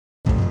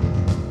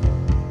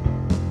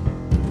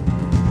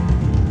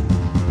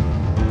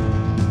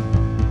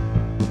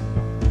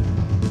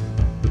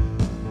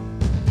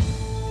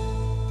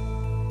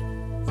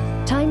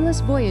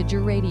Timeless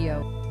Voyager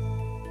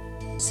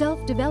Radio.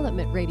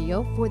 Self-development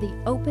radio for the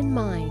open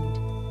mind.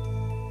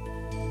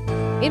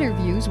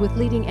 Interviews with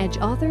leading-edge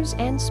authors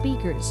and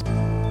speakers.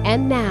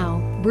 And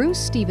now, Bruce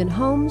Stephen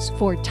Holmes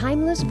for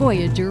Timeless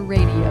Voyager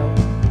Radio.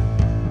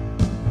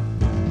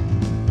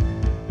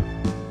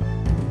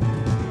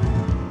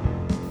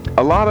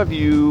 A lot of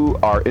you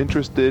are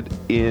interested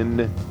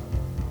in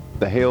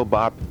the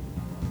Hale-Bopp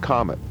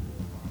comet.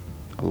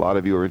 A lot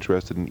of you are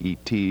interested in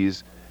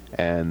ETs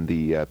and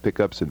the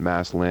pickups and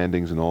mass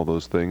landings and all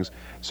those things.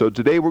 So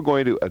today we're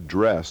going to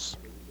address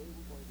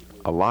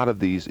a lot of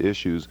these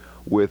issues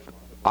with,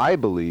 I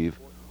believe,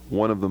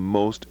 one of the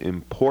most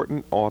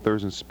important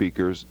authors and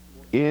speakers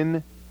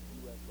in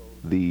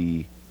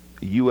the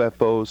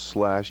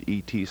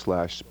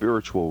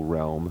UFO/ET/spiritual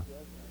realm.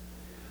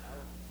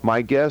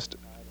 My guest,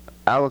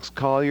 Alex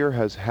Collier,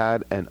 has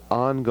had an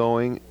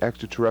ongoing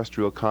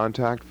extraterrestrial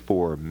contact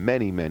for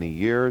many, many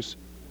years.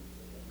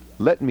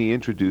 Let me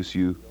introduce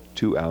you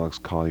to Alex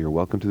Collier.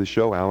 Welcome to the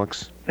show,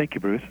 Alex. Thank you,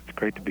 Bruce. It's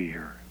great to be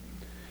here.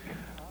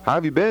 How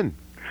have you been?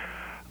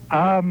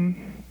 I've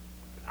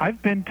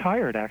been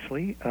tired,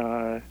 actually.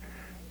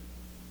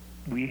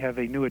 We have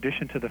a new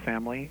addition to the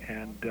family,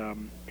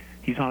 and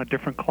he's on a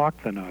different clock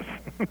than us.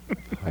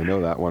 I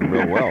know that one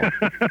real well.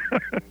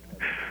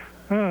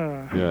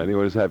 Yeah,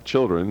 anyone who's had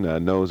children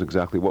knows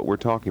exactly what we're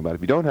talking about.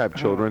 If you don't have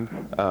children,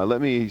 let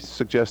me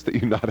suggest that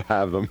you not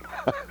have them.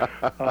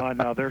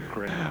 No, they're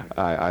great.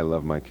 I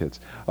love my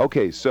kids.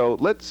 Okay, so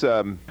let's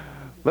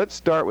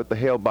start with the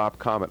Hale-Bopp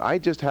comet. I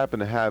just happen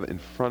to have in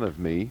front of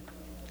me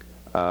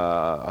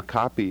a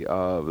copy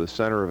of the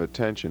Center of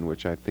Attention,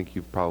 which I think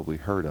you've probably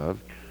heard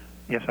of.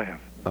 Yes, I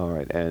have. All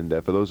right, and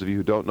for those of you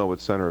who don't know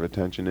what Center of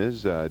Attention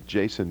is,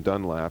 Jason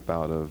Dunlap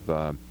out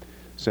of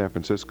San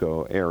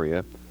Francisco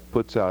area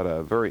puts out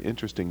a very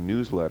interesting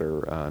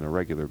newsletter on a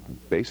regular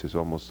basis,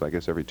 almost, I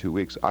guess, every 2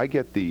 weeks. I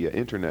get the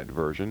internet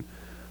version,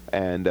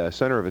 and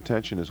Center of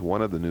Attention is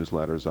one of the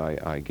newsletters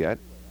I get.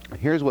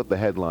 Here's what the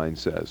headline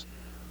says: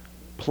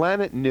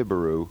 Planet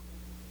Nibiru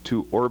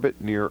to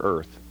orbit near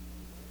Earth,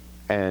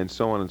 and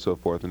so on and so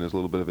forth. And there's a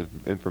little bit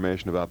of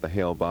information about the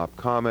Hale-Bopp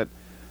comet,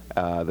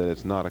 that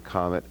it's not a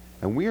comet.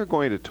 And we are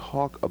going to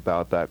talk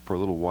about that for a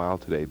little while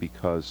today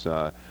because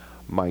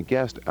my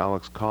guest,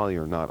 Alex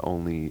Collier, not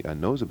only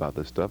knows about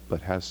this stuff,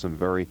 but has some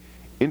very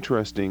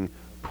interesting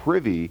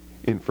privy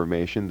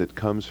information that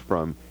comes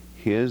from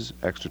his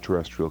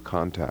extraterrestrial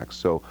contacts.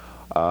 So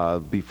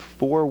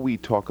before we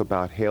talk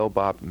about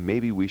Hale-Bopp,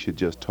 maybe we should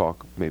just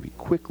talk, maybe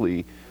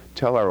quickly,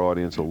 tell our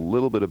audience a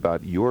little bit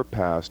about your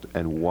past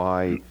and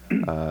why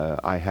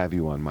I have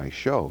you on my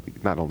show.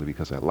 Not only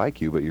because I like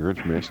you, but your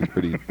information is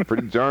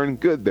pretty darn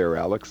good there,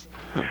 Alex.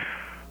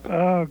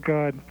 Oh,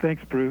 God.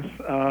 Thanks, Bruce.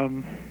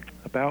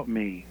 About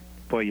me.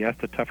 Boy, you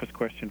asked the toughest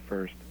question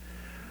first.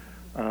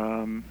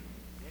 I'm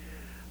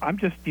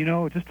just,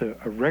 just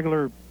a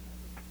regular,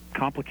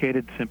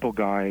 complicated, simple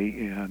guy,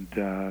 and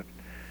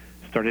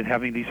started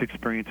having these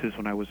experiences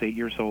when I was 8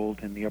 years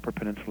old in the Upper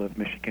Peninsula of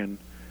Michigan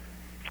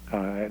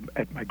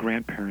at my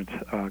grandparents'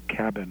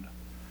 cabin,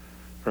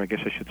 or I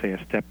guess I should say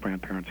a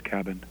step-grandparents'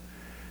 cabin.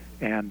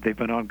 And they've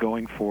been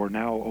ongoing for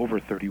now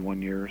over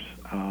 31 years.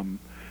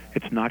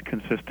 It's not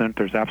consistent.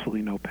 There's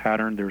absolutely no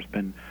pattern. There's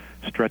been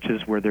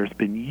stretches where there's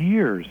been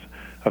years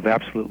of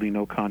absolutely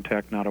no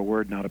contact, not a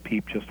word, not a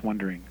peep, just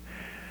wondering.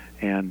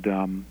 And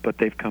but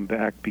they've come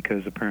back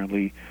because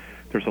apparently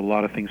there's a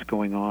lot of things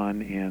going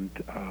on, and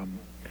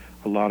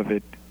a lot of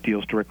it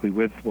deals directly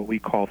with what we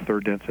call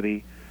third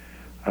density,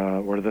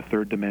 or the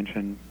third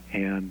dimension,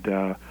 and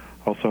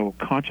also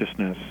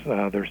consciousness.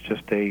 There's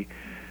just an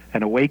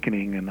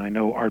awakening, and I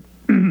know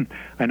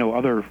I know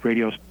other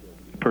radio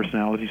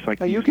personalities like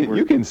you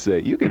can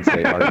say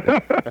Art.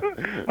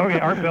 Okay,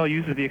 Art Bell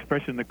uses the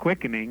expression "the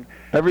quickening."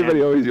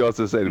 Everybody always used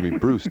to say to me,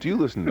 "Bruce, do you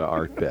listen to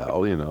Art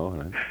Bell?" And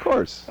of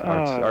course,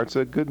 Art's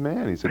a good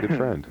man. He's a good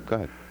friend. Go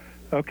ahead.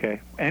 Okay.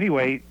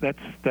 Anyway,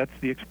 that's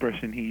the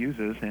expression he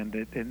uses, and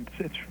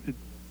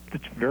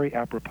it's very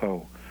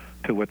apropos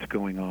to what's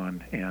going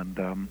on,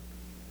 and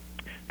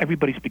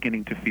everybody's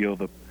beginning to feel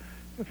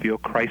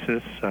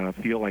crisis,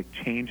 feel like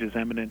change is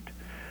imminent,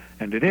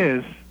 and it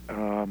is.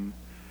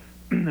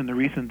 And the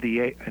reason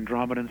the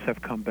Andromedans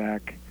have come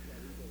back,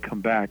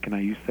 and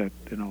I use that,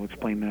 and I'll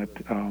explain that,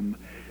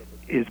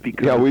 is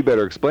because... Yeah, we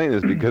better explain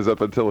this, because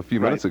up until a few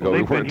minutes ago,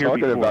 we weren't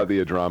talking before. about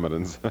the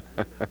Andromedans.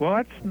 Well,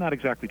 that's not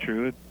exactly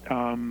true. They've been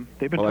talking...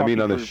 Well, I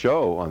mean, on the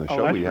show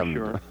we haven't...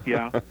 Sure,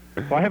 yeah.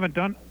 Well, I haven't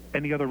done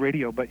any other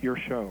radio but your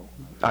show.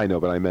 I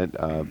know, but I meant,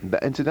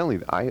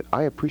 incidentally,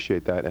 I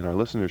appreciate that, and our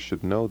listeners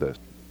should know this.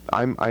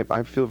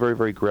 I feel very,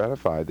 very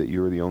gratified that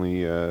you're the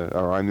only,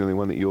 or I'm the only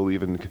one that you'll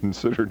even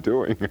consider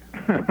doing.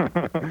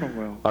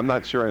 Well, I'm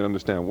not sure I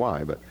understand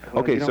why, but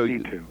okay. You don't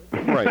need to.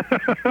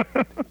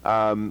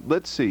 Right.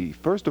 Let's see.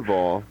 First of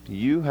all,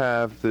 you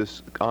have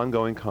this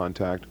ongoing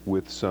contact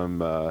with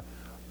some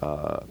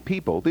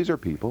people. These are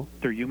people.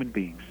 They're human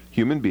beings.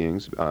 Human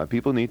beings.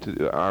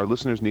 Our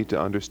listeners need to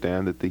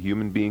understand that the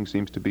human being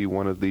seems to be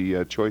one of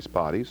the choice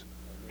bodies.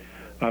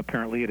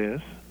 Apparently, it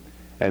is.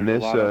 And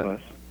There's a lot of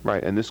us.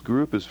 Right, and this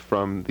group is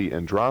from the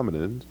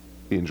Andromedan,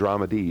 the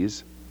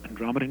Andromedes.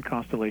 Andromedan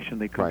constellation.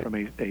 They come Right. from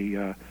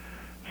a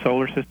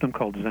solar system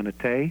called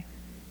Zenithtae,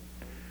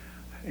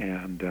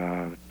 and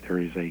there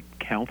is a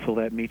council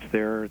that meets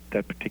there at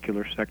that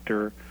particular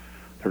sector.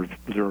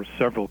 There are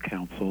several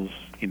councils.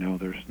 You know,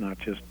 there's not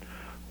just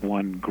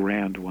one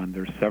grand one.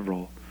 There's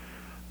several,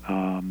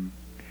 and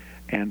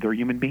they're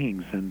human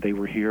beings, and they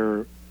were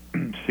here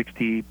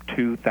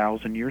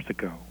 62,000 years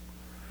ago,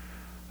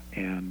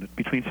 and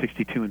between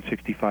 62 and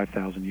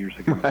 65,000 years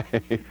ago.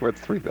 Right,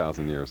 what's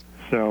 3,000 years?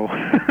 So,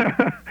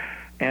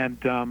 and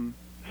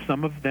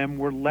some of them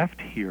were left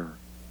here.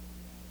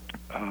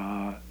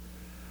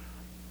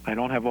 I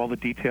don't have all the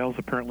details.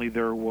 Apparently,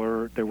 there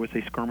was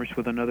a skirmish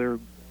with another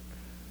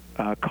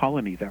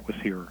colony that was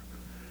here,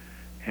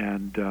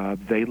 and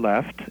they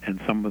left, and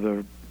some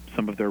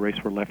of their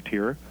race were left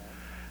here,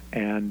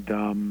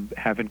 and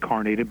have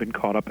incarnated, been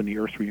caught up in the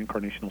Earth's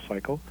reincarnational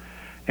cycle,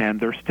 and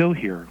they're still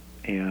here.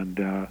 And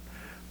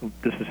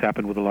this has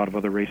happened with a lot of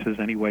other races.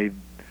 Anyway,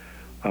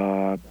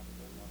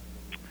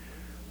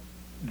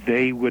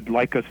 they would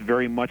like us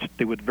very much.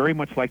 They would very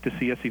much like to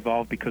see us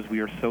evolve because we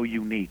are so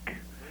unique,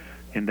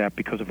 in that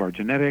because of our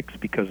genetics,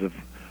 because of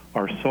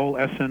our soul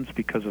essence,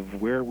 because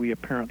of where we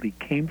apparently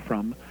came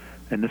from,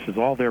 and this is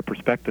all their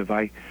perspective.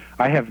 I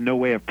have no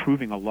way of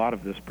proving a lot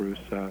of this, Bruce.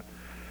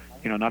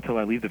 Not till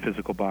I leave the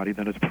physical body,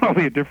 then it's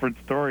probably a different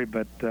story.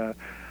 But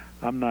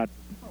I'm not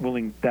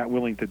willing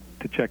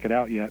to check it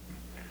out yet.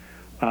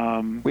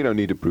 We don't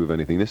need to prove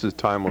anything. This is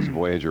Timeless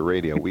Voyager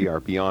Radio. We are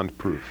beyond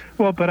proof.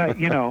 Well, but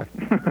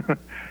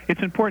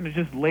it's important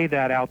to just lay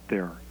that out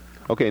there.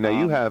 Okay, now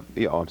you have.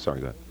 Yeah, I'm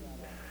sorry. Go ahead.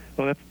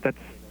 Well, that's.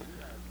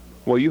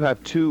 Well, you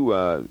have two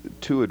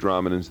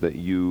Andromedans that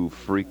you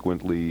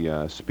frequently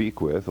speak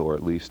with, or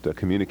at least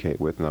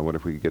communicate with, and I wonder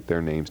if we could get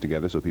their names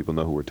together so people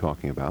know who we're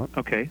talking about.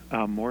 Okay,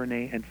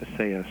 Mornay and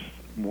Phaseus.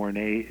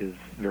 Mornay is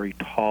very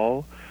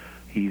tall.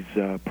 He's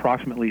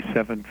approximately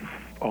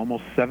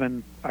almost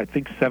 7, I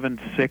think 7'6",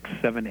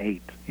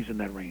 7'8". He's in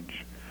that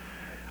range.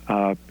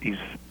 He's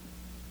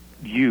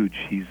huge.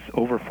 He's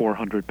over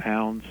 400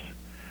 pounds.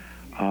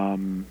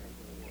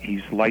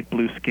 He's light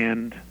blue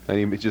skinned.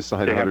 And he just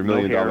signed a $100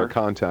 million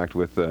contract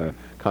with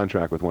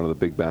one of the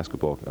big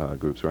basketball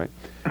groups, right?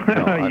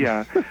 No,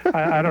 yeah,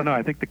 I don't know.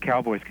 I think the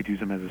Cowboys could use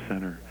him as a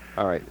center.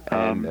 All right.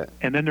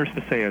 And then there's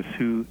Phaseus,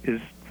 who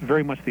is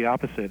very much the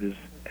opposite. Is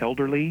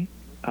elderly.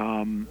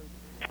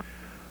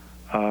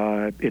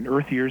 In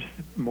Earth years,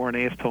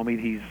 Mornay has told me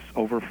he's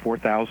over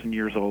 4,000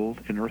 years old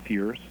in Earth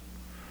years.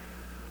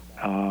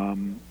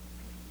 And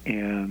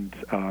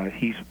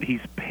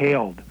he's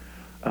paled.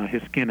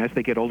 His skin, as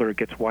they get older, it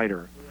gets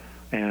whiter.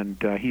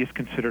 And he is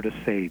considered a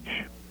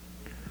sage,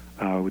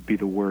 would be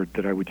the word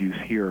that I would use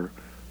here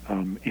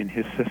in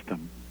his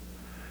system.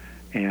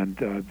 And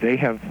they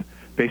have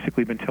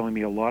basically been telling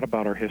me a lot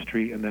about our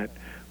history, and that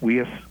we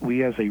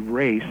as a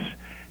race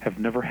have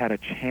never had a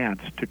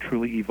chance to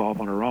truly evolve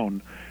on our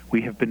own.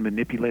 We have been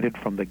manipulated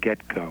from the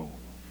get-go.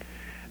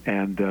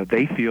 And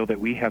they feel that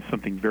we have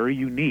something very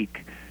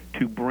unique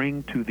to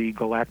bring to the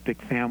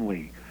galactic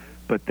family,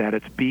 but that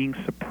it's being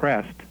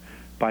suppressed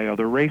by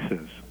other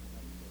races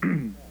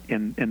in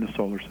the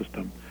solar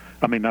system.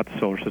 I mean, not the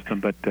solar system,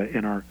 but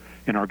in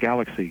our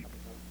galaxy.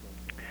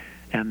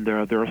 And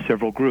there are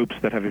several groups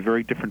that have a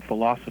very different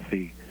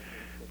philosophy.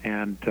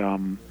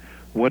 And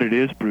what it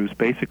is, Bruce,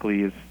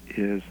 basically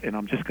is, and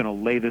I'm just going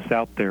to lay this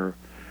out there.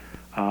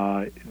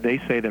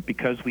 They say that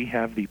because we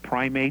have the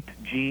primate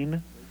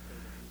gene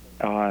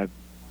and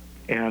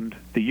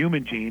the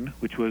human gene,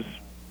 which was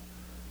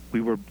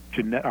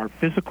our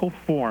physical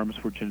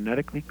forms were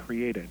genetically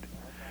created.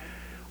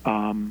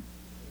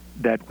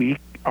 That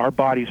our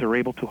bodies are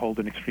able to hold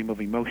an extreme of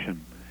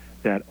emotion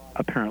that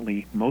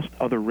apparently most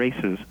other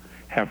races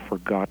have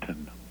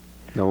forgotten.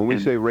 Now, when we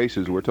say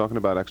races, we're talking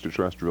about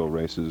extraterrestrial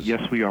races.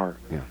 Yes, we are.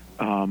 Yeah.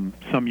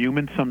 Some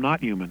human, some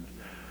not human.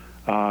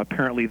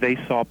 Apparently, they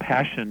saw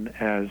passion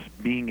as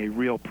being a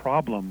real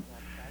problem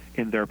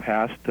in their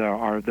past.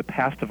 The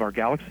past of our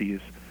galaxy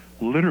is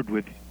littered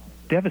with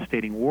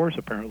devastating wars,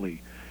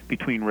 apparently,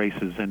 between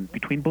races and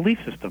between belief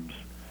systems,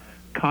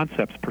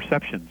 concepts,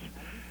 perceptions.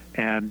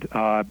 And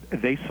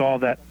they saw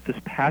that this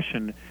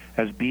passion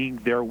as being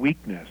their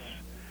weakness.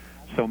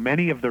 So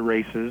many of the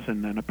races,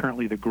 and then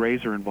apparently the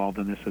Greys are involved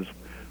in this,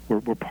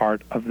 were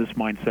part of this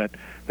mindset,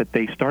 that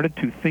they started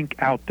to think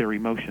out their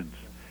emotions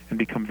and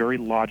become very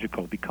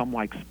logical, become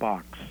like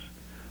Spocks.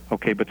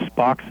 Okay, but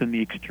Spocks in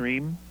the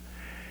extreme.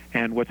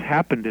 And what's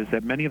happened is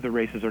that many of the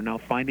races are now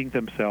finding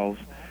themselves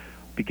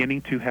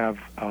beginning to have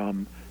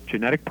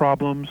genetic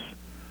problems,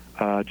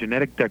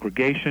 genetic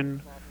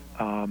degradation,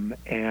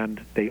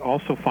 and they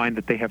also find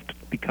that they have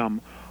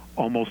become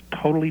almost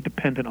totally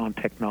dependent on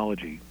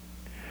technology.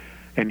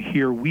 And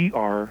here we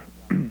are,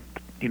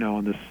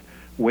 on this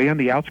way on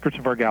the outskirts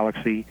of our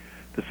galaxy,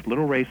 this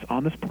little race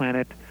on this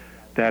planet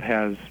that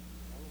has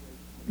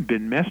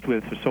been messed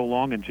with for so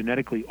long and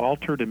genetically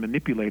altered and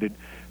manipulated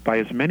by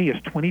as many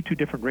as 22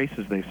 different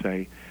races, they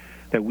say,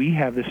 that we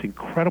have this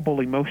incredible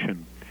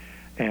emotion.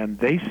 And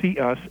they see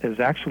us as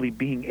actually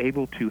being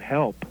able to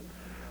help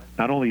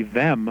not only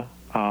them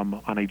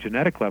on a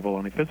genetic level,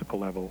 on a physical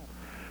level,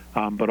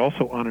 but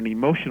also on an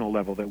emotional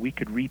level, that we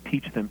could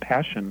reteach them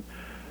passion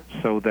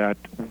so that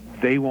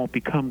they won't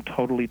become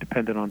totally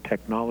dependent on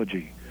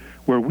technology,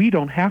 where we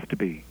don't have to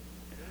be.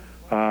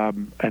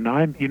 And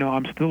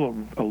I'm still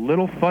a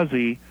little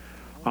fuzzy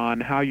on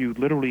how you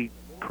literally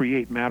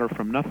create matter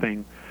from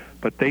nothing,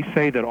 but they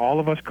say that all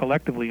of us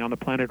collectively on the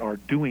planet are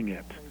doing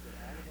it.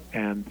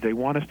 And they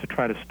want us to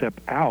try to step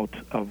out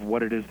of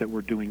what it is that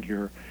we're doing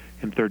here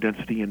in third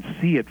density and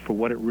see it for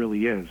what it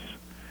really is.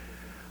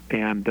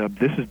 And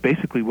this is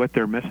basically what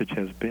their message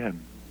has been.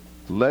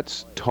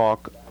 Let's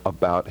talk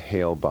about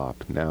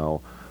Hale-Bopp.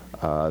 Now,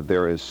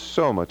 there is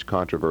so much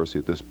controversy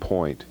at this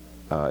point.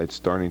 It's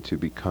starting to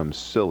become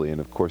silly,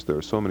 and of course there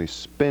are so many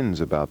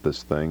spins about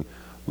this thing.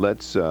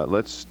 Let's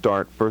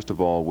start first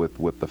of all with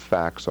what the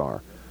facts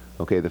are.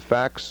 Okay, the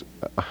facts.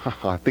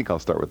 I think I'll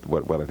start with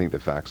what I think the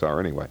facts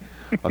are anyway.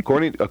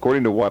 According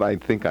to what I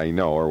think I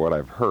know, or what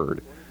I've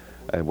heard,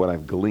 and what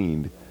I've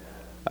gleaned,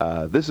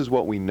 this is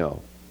what we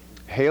know.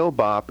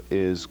 Hale-Bopp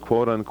is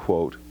quote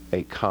unquote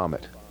a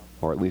comet,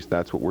 or at least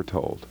that's what we're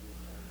told.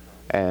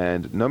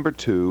 And number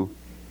two,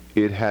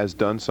 it has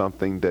done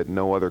something that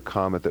no other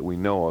comet that we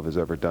know of has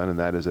ever done, and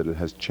that is that it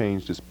has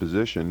changed its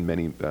position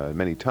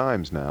many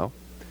times now.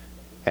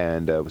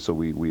 And so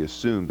we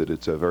assume that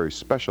it's a very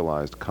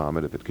specialized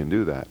comet if it can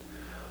do that.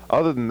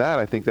 Other than that,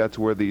 I think that's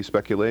where the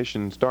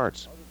speculation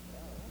starts.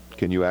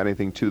 Can you add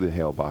anything to the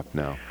Hale-Bopp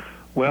now?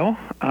 Well,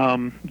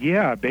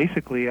 yeah,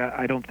 basically,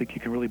 I don't think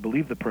you can really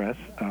believe the press.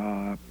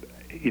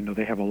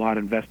 They have a lot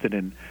invested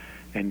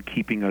in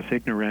keeping us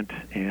ignorant,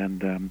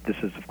 and this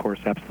is, of course,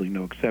 absolutely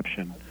no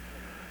exception.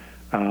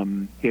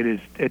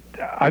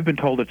 I've been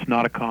told it's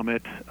not a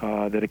comet,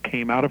 that it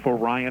came out of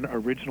Orion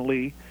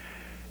originally,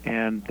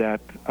 and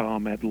that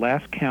at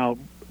last count,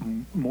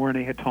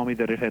 Mornay had told me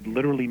that it had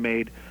literally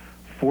made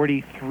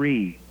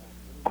 43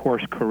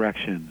 course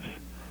corrections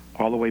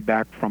all the way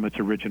back from its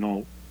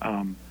original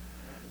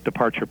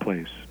departure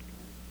place.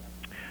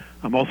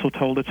 I'm also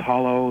told it's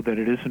hollow, that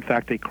it is in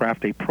fact a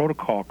craft, a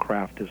protocol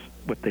craft is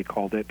what they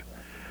called it,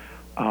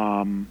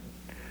 and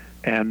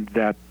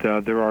that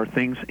there are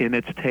things in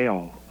its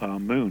tail,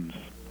 moons,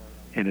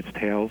 in its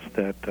tail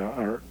that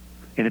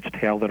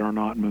are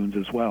not moons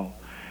as well.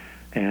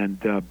 And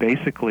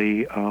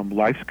basically,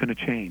 life's going to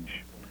change.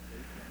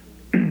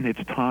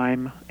 It's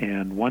time,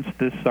 and once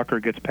this sucker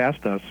gets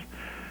past us,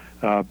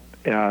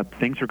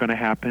 things are going to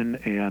happen,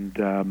 and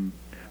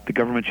the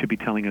government should be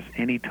telling us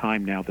any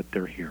time now that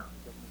they're here.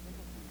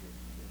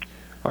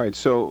 All right,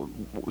 so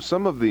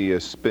some of the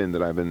spin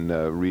that I've been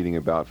reading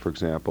about, for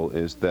example,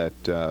 is that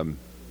the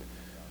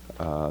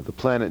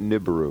planet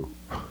Nibiru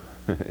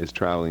is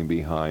traveling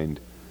behind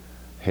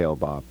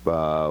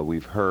Hale-Bopp.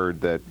 We've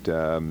heard that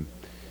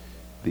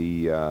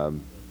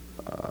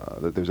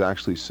that there's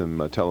actually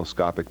some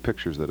telescopic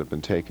pictures that have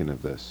been taken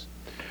of this.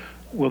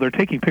 Well, they're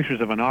taking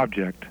pictures of an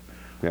object,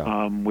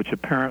 yeah. Which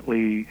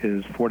apparently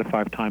is 4 to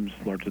 5 times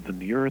larger than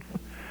the Earth.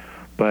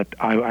 But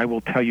I will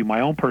tell you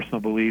my own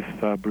personal belief,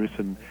 Bruce,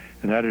 and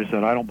that is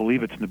that I don't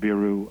believe it's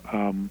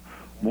Nibiru.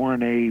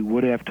 Mornay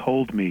would have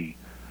told me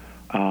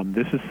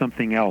this is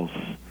something else,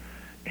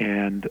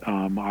 and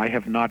I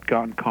have not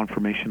gotten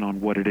confirmation on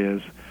what it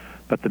is,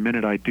 but the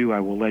minute I do,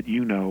 I will let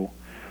you know.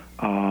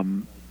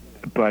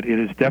 But it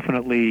is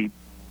definitely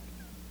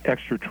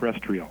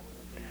extraterrestrial,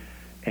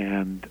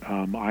 and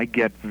I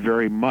get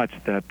very much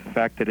that the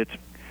fact that it's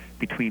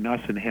between us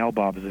and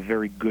Hale-Bopp is a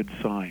very good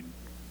sign,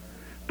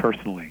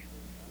 personally.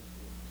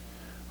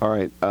 All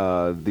right.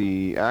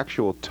 The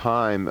actual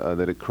time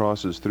that it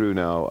crosses through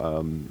now,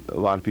 a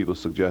lot of people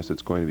suggest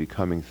it's going to be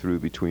coming through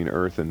between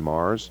Earth and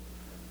Mars.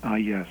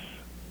 Yes.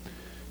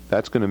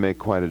 That's going to make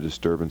quite a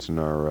disturbance in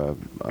our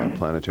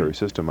planetary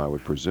system, I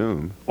would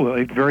presume. Well,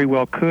 it very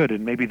well could,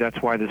 and maybe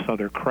that's why this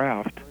other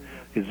craft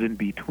is in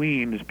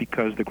between, is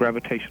because the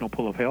gravitational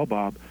pull of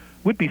Hale-Bopp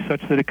would be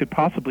such that it could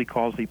possibly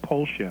cause a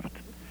pole shift.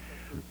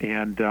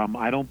 And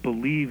I don't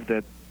believe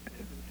that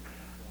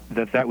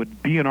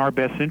would be in our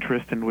best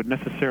interest and would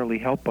necessarily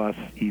help us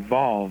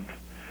evolve.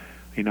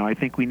 I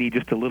think we need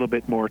just a little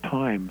bit more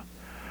time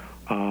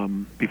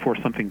before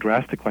something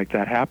drastic like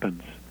that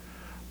happens.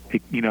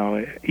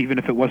 Even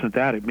if it wasn't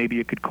that, maybe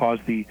it could cause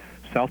the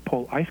South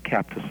Pole ice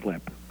cap to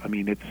slip. I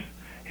mean,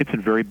 it's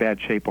in very bad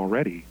shape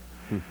already.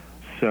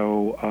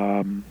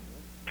 So,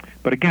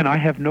 but again, I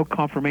have no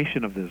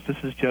confirmation of this. This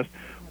is just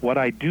what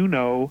I do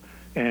know,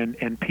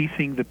 and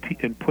piecing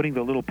and putting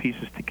the little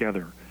pieces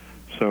together.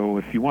 So,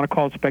 if you want to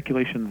call it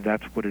speculation,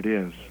 that's what it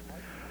is.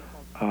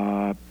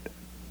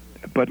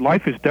 But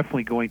life is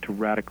definitely going to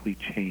radically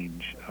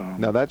change.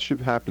 Now, that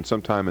should happen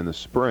sometime in the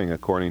spring,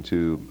 according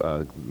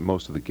to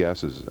most of the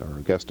guesses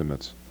or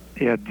guesstimates.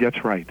 Yeah,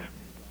 that's right.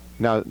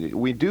 Now,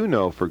 we do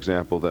know, for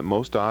example, that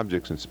most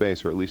objects in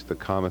space, or at least the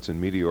comets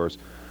and meteors,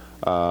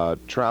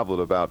 travel at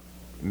about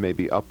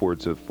maybe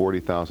upwards of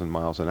 40,000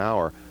 miles an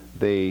hour.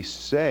 They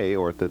say,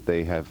 or that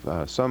they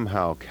have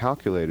somehow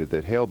calculated,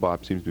 that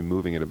Hale-Bopp seems to be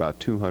moving at about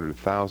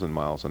 200,000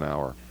 miles an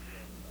hour.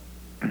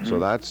 So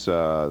that's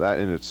that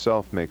in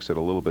itself makes it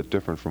a little bit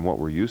different from what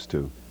we're used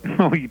to.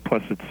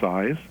 Plus its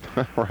size,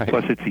 Right.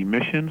 plus its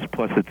emissions,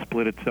 plus it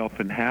split itself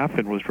in half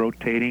and was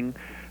rotating.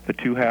 The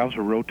two halves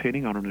were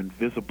rotating on an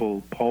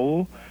invisible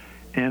pole,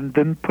 and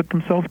then put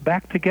themselves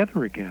back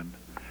together again.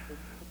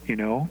 You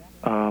know,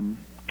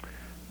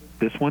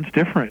 this one's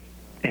different,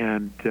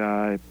 and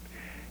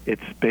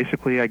it's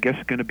basically, I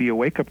guess, going to be a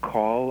wake-up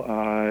call.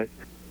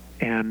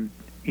 And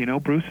you know,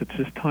 Bruce, it's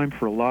just time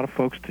for a lot of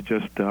folks to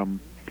just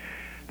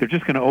they're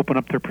just going to open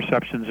up their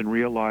perceptions and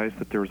realize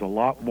that there's a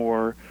lot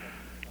more,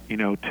 you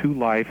know, to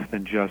life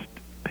than just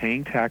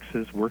paying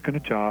taxes, working a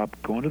job,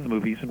 going to the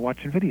movies, and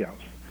watching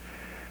videos.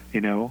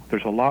 You know,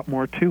 there's a lot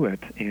more to it.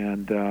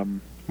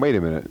 And wait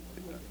a minute.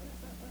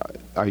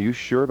 Are you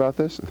sure about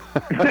this? It's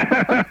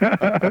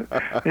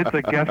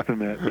a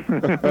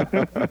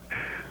guesstimate.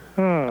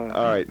 All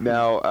right.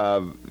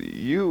 Now,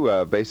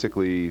 you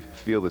basically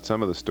feel that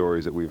some of the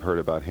stories that we've heard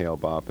about Hale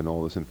Bopp and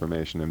all this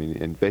information, I mean,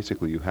 and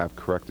basically you have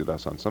corrected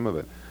us on some of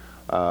it.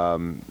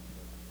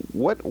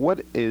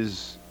 What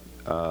is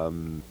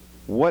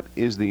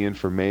the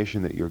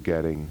information that you're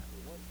getting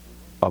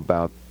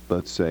about,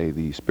 let's say,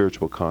 the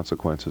spiritual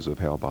consequences of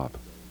Hale Bopp?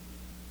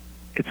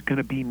 It's going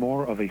to be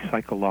more of a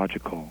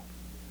psychological,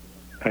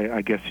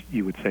 I guess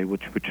you would say,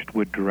 which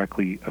would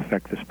directly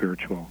affect the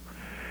spiritual.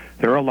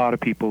 There are a lot of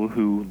people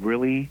who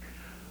really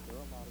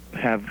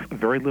have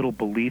very little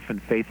belief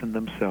and faith in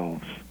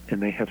themselves,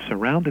 and they have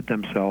surrounded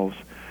themselves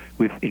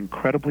with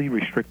incredibly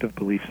restrictive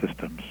belief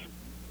systems.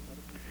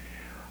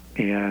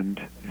 And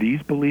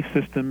these belief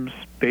systems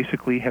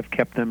basically have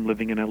kept them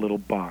living in a little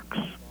box.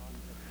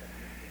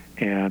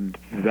 And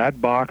that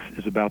box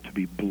is about to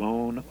be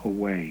blown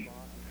away.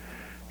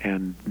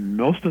 And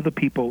most of the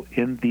people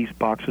in these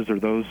boxes are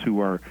those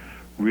who are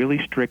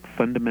really strict,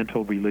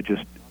 fundamental religious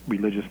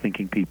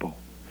thinking people.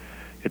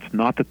 It's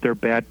not that they're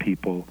bad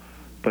people,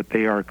 but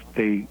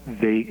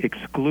they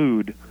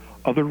exclude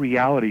other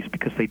realities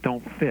because they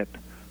don't fit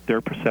their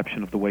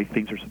perception of the way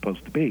things are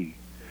supposed to be.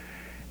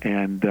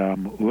 And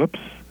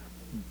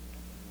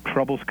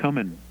trouble's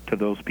coming to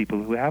those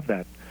people who have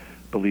that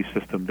belief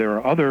system. There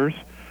are others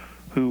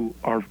who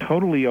are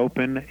totally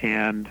open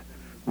and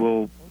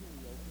will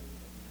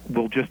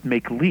just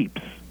make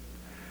leaps.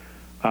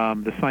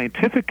 The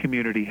scientific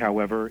community,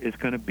 however, is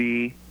going to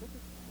be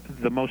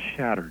the most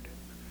shattered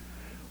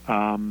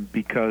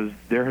because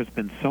there has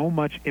been so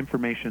much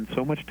information,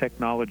 so much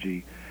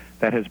technology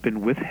that has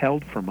been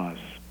withheld from us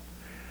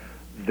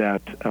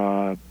that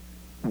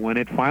when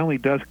it finally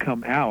does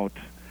come out,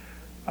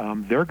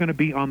 they're going to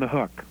be on the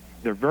hook.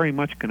 They're very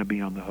much going to be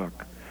on the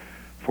hook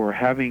for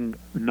having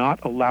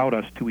not allowed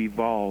us to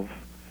evolve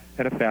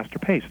at a faster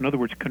pace. In other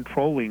words,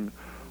 controlling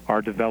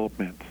our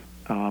development.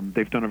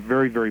 They've done a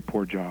very, very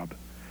poor job.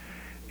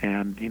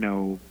 And, you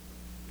know,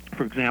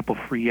 for example,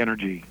 free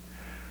energy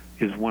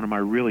is one of my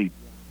really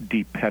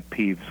deep pet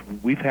peeves.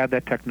 We've had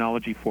that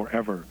technology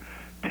forever.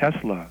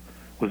 Tesla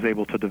was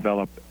able to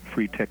develop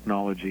free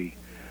technology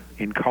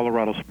in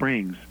Colorado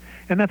Springs,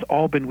 and that's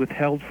all been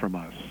withheld from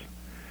us.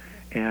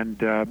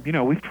 And, you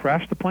know, we've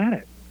trashed the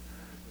planet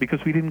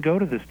because we didn't go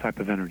to this type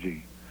of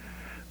energy.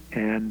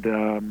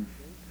 And,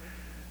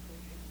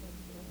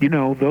 you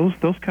know,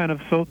 those kind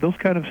of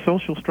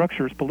social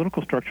structures,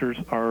 political structures,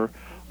 are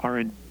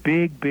in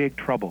big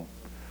trouble.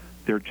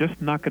 They're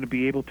just not going to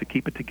be able to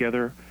keep it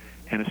together,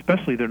 and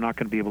especially they're not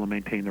going to be able to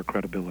maintain their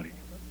credibility.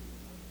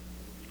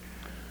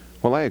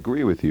 Well, I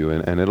agree with you,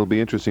 and it'll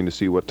be interesting to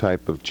see what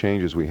type of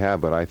changes we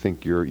have. But I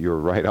think you're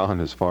right on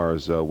as far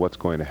as what's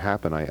going to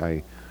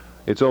happen.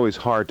 It's always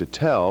hard to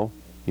tell.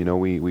 You know,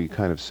 we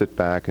kind of sit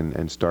back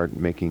and start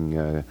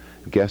making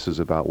guesses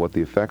about what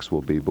the effects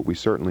will be. But we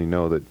certainly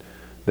know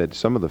that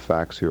some of the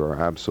facts here are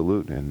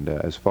absolute. And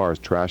as far as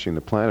trashing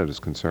the planet is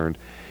concerned,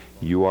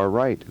 you are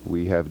right.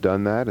 We have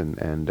done that,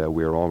 and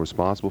we are all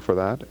responsible for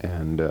that.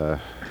 And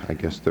I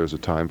guess there's a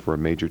time for a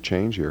major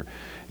change here.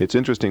 It's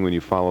interesting when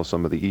you follow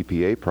some of the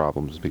EPA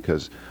problems,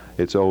 because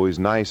it's always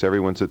nice.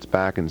 Everyone sits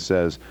back and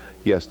says,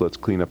 yes, let's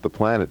clean up the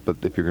planet, but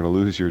if you're going to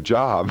lose your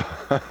job,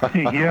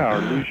 yeah,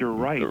 or lose your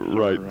rights,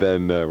 right?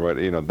 Then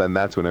then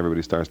that's when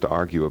everybody starts to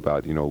argue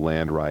about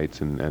land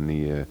rights and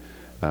the.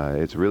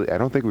 It's really, I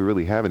don't think we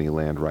really have any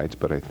land rights,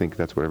 but I think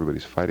that's what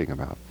everybody's fighting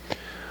about.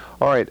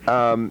 All right.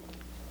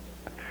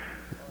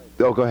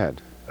 Go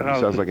ahead.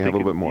 Sounds like you have a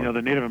little bit more. You know,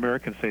 the Native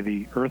Americans say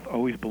the earth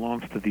always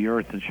belongs to the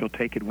earth, and she'll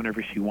take it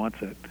whenever she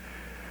wants it.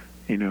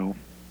 You know.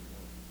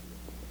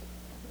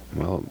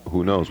 Well,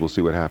 who knows? We'll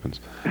see what happens.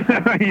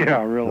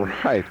 Yeah, really.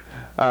 Right.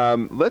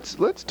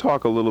 Let's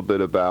talk a little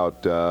bit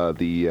about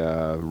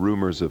the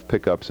rumors of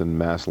pickups and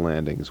mass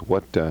landings.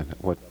 What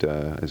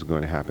is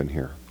going to happen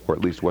here, or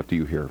at least what do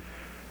you hear?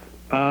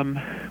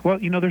 Well,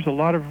 you know, there's a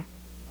lot of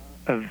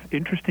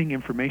interesting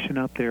information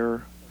out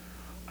there.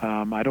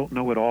 I don't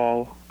know it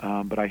all,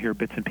 but I hear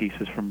bits and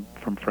pieces from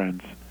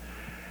friends.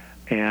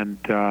 And,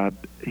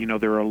 you know,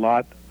 there are a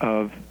lot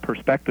of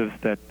perspectives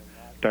that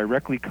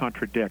directly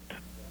contradict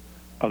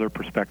other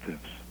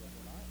perspectives.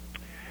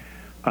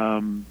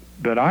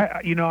 But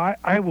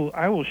I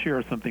will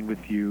share something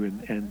with you,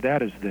 and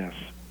that is this.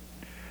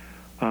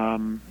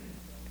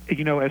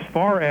 As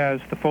far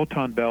as the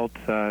photon belt,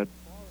 the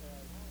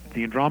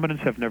Andromedans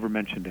have never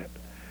mentioned it.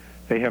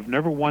 They have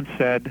never once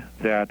said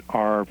that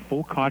our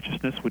full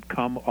consciousness would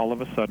come all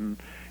of a sudden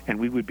and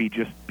we would be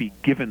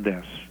given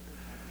this.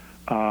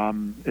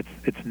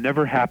 It's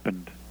never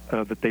happened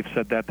that they've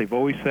said that. They've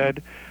always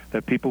said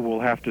that people will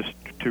have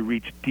to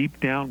reach deep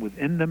down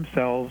within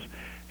themselves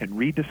and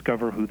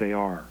rediscover who they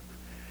are.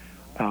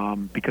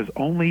 Because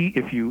only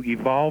if you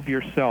evolve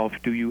yourself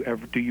do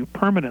you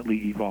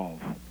permanently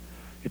evolve.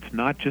 It's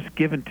not just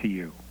given to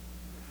you.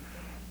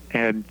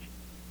 And,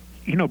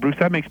 Bruce,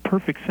 that makes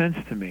perfect sense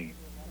to me.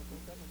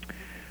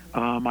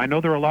 I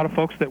know there are a lot of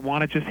folks that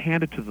want to just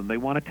hand it to them. They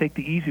want to take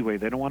the easy way.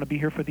 They don't want to be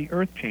here for the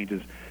earth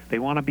changes. They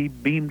want to be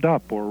beamed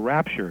up or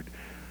raptured.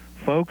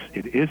 Folks,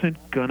 it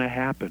isn't going to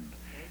happen.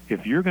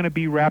 If you're going to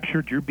be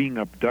raptured, you're being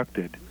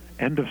abducted.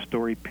 End of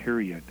story,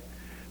 period.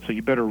 So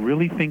you better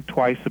really think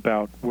twice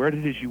about what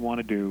it is you want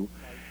to do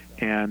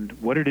and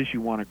what it is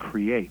you want to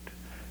create,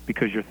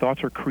 because your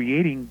thoughts are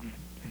creating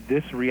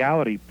this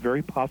reality,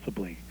 very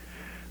possibly.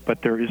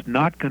 But there is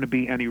not going to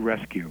be any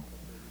rescue,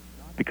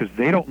 because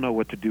they don't know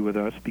what to do with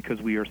us,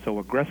 because we are so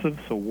aggressive,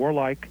 so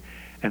warlike,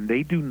 and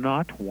they do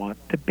not want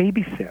to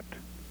babysit.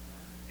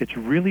 It's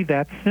really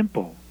that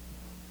simple.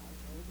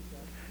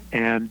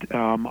 And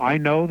I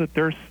know that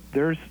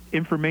there's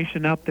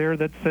information out there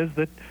that says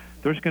that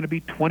there's going to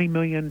be 20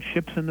 million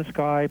ships in the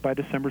sky by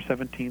December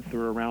 17th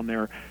or around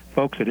there.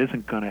 Folks, it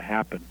isn't going to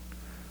happen.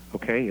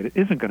 Okay? It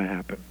isn't going to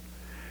happen.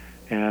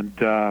 And,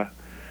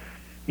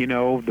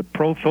 the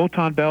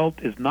photon belt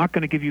is not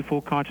going to give you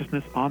full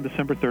consciousness on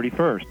December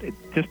 31st. It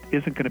just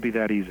isn't going to be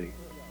that easy.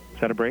 Is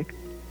that a break?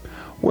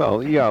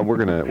 Well, yeah,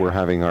 we're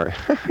having our.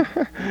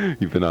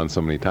 You've been on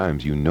so many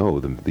times, it's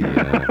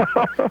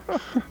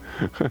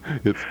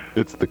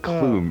the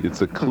clue. It's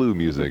the clue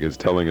music. It's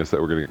telling us that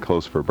we're going to get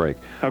close for a break.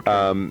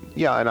 Okay.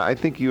 Yeah, and I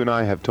think you and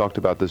I have talked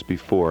about this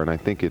before, and I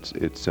think it's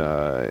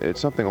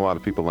something a lot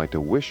of people like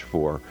to wish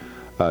for.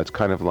 It's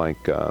kind of like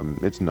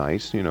it's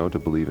nice, to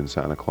believe in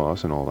Santa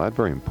Claus and all that.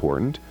 Very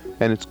important,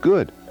 and it's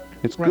good.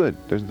 It's right.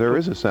 Good. There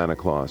is a Santa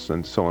Claus,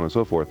 and so on and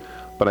so forth.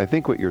 But I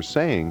think what you're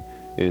saying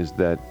is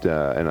that,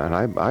 and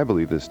I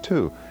believe this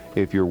too,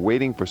 if you're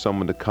waiting for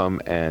someone to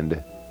come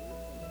and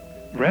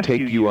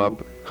take you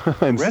up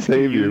and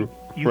save you,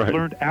 you've right.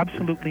 learned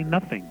absolutely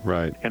nothing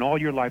right. in all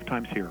your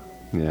lifetimes here.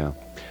 Yeah.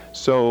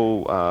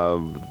 So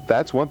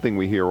that's one thing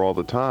we hear all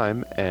the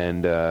time,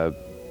 and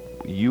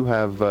you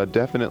have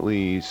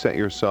definitely set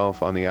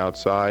yourself on the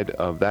outside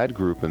of that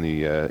group in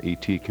the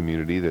ET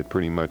community that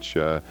pretty much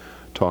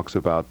talks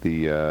about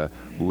the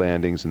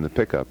landings and the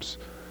pickups.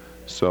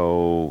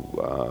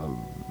 So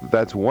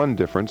that's one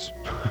difference.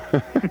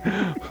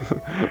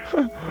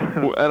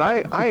 And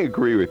I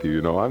agree with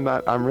you.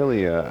 I'm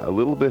really a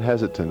little bit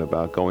hesitant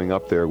about going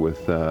up there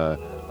with a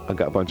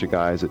bunch of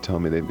guys that tell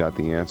me they've got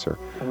the answer.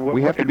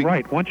 We have to be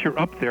right. Once you're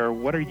up there,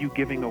 what are you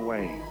giving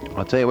away?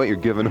 I'll tell you what, you're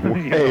giving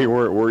away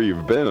where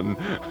you've been.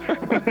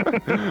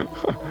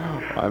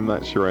 I'm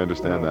not sure I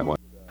understand that one.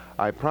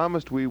 I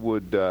promised we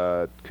would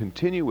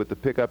continue with the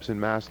pickups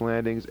and mass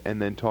landings and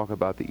then talk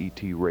about the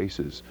ET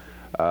races.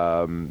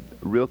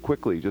 Real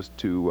quickly, just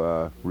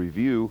to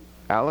review,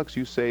 Alex,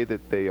 you say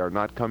that they are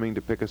not coming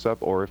to pick us up,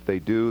 or if they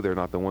do, they're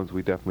not the ones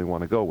we definitely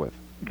want to go with.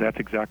 That's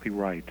exactly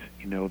right.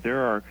 There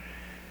are,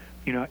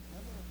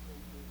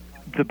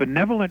 the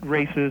benevolent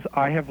races,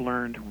 I have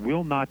learned,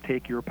 will not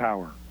take your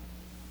power.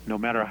 No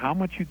matter how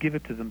much you give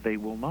it to them, they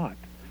will not,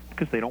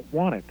 because they don't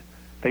want it.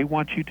 They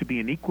want you to be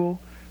an equal.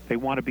 They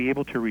want to be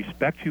able to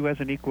respect you as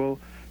an equal,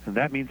 and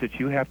that means that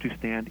you have to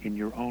stand in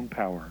your own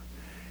power.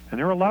 And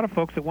there are a lot of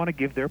folks that want to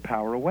give their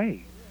power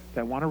away,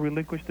 that want to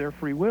relinquish their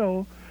free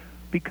will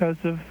because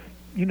of,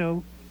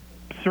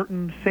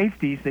 certain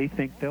safeties they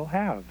think they'll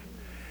have.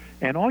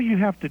 And all you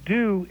have to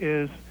do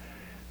is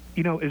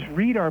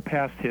read our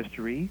past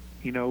history,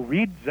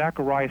 read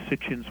Zachariah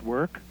Sitchin's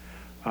work,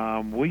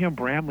 William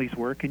Bramley's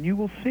work, and you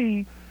will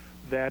see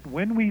that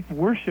when we've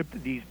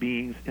worshipped these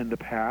beings in the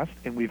past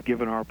and we've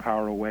given our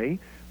power away,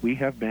 we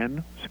have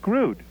been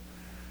screwed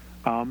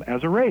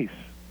as a race.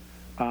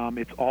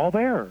 It's all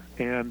there,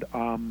 and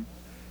I'm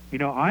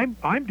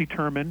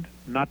determined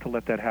not to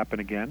let that happen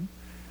again.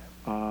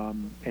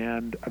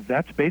 And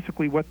that's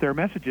basically what their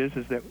message is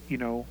that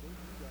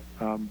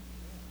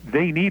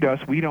they need us,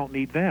 we don't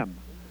need them.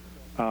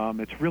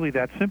 It's really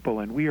that simple,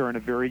 and we are in a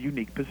very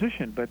unique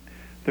position. But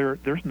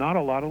there's not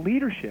a lot of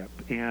leadership,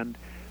 and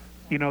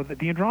the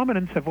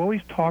Andromedans have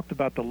always talked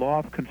about the law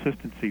of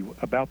consistency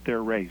about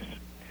their race.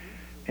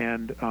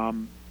 And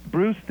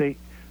Bruce,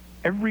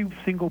 every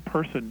single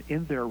person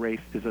in their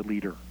race is a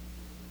leader.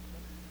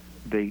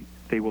 They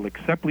will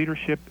accept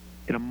leadership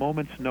in a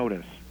moment's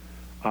notice.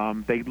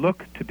 They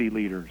look to be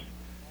leaders.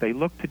 They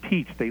look to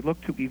teach. They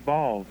look to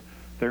evolve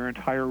their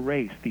entire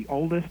race. The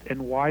oldest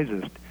and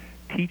wisest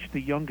teach the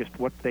youngest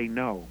what they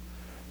know,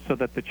 so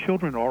that the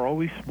children are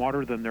always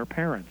smarter than their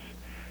parents.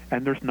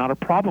 And there's not a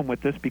problem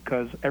with this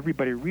because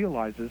everybody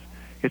realizes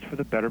it's for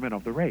the betterment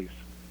of the race.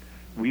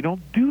 We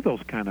don't do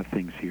those kind of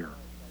things here.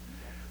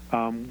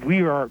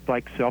 We are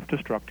like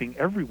self-destructing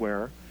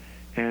everywhere,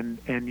 and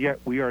yet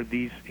we are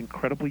these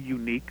incredibly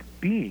unique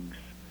beings.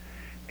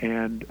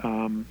 And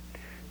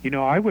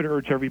I would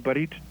urge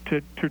everybody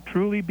to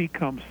truly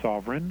become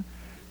sovereign,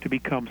 to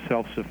become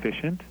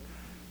self-sufficient,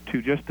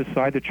 to just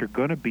decide that you're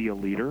going to be a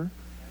leader,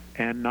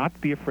 and not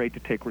be afraid to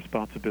take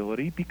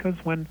responsibility. Because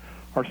when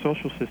our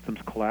social systems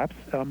collapse,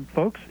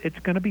 folks, it's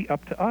going to be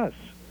up to us.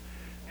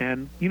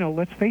 And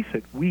let's face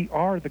it, we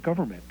are the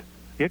government.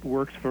 It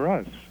works for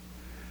us.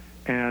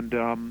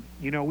 And,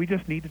 we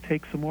just need to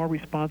take some more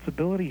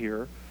responsibility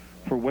here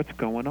for what's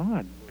going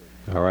on.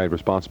 All right,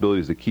 responsibility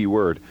is the key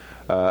word.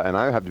 And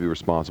I have to be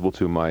responsible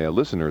to my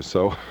listeners.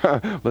 So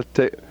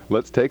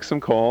let's take some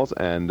calls.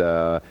 And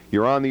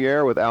you're on the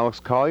air with Alex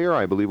Collier.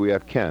 I believe we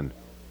have Ken.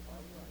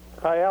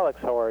 Hi, Alex.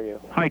 How are you?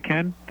 Hi,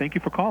 Ken. Thank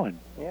you for calling.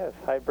 Yes.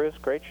 Hi, Bruce.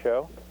 Great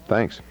show.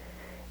 Thanks.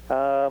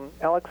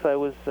 Alex, I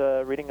was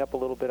reading up a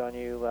little bit on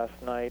you last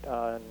night.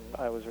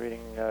 I was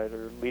reading a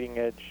Leading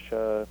Edge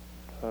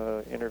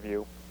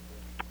interview,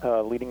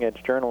 Leading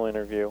Edge Journal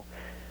interview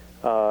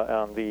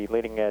on the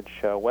Leading Edge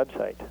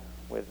website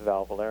with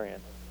Val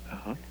Valerian.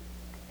 Uh-huh.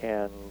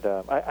 And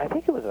I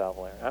think it was Val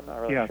Valerian. I'm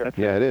not really sure.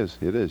 Yeah, it is.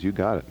 It is. You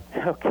got it.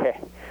 Okay.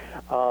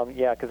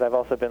 Because I've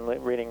also been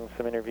reading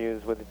some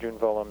interviews with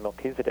Junval and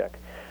Melchizedek.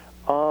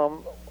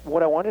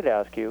 What I wanted to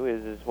ask you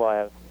is I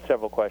have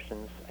several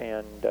questions,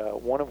 and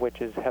one of which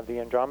is, have the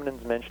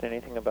Andromedans mentioned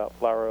anything about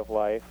Flower of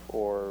Life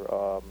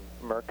or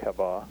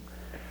Merkaba,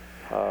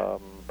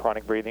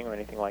 pranic breathing, or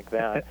anything like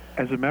that?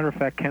 As a matter of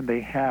fact, Ken,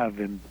 they have,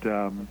 and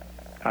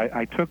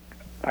I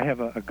have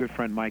a good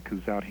friend, Mike,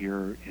 who's out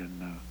here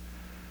in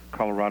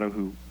Colorado,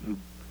 who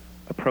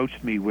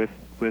approached me with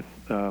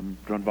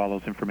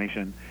Drunvalo's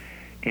information,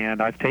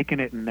 and I've taken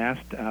it and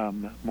asked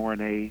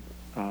Mornay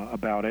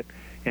about it,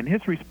 and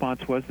his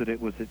response was that it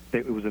was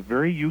a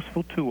very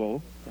useful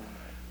tool,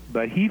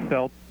 but he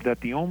felt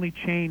that the only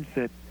change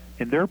that,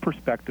 in their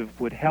perspective,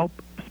 would help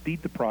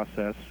speed the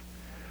process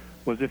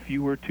was if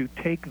you were to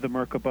take the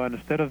Merkaba, and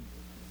instead of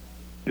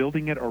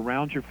building it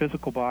around your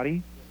physical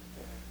body,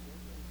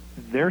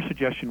 their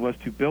suggestion was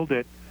to build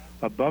it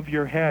above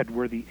your head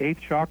where the 8th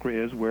chakra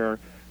is, where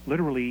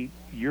literally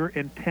your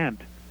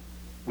intent,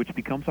 which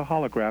becomes a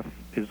holograph,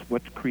 is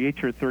what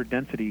creates your third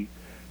density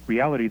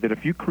reality, that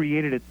if you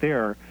created it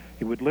there,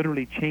 it would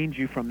literally change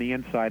you from the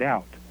inside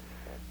out.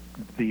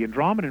 The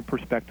Andromedan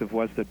perspective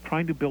was that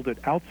trying to build it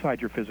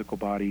outside your physical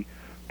body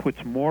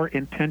puts more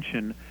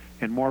intention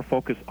and more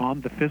focus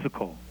on the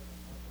physical.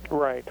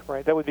 Right.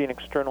 That would be an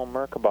external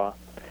Merkaba,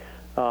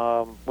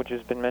 which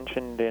has been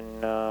mentioned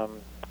in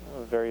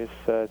various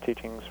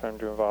teachings from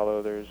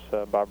Drunvalo.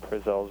 There's Bob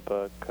Frizzell's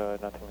book,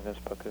 Nothing in This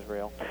Book is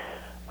Real.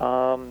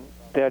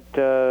 That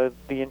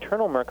the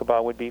internal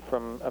Merkaba would be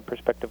from a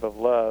perspective of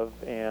love,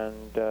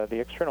 and the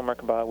external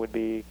Merkaba would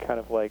be kind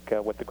of like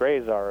what the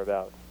Greys are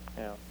about.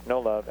 No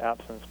love,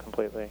 absence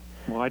completely.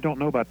 Well, I don't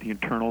know about the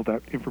internal.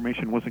 That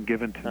information wasn't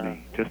given to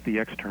me, just the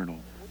external.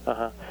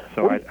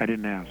 So I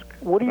didn't ask.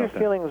 What are your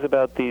feelings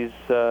about these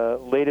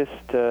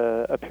latest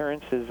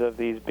appearances of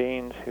these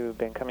beings who've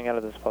been coming out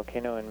of this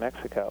volcano in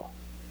Mexico?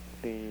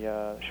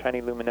 The shiny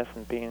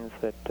luminescent beings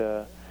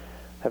that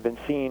have been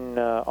seen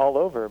all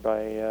over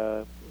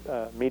by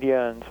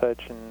media and such,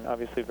 and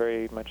obviously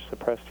very much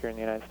suppressed here in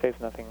the United States,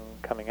 nothing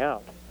coming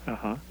out.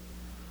 Uh-huh.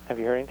 Have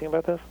you heard anything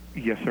about this?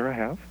 Yes, sir, I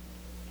have.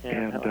 Yeah,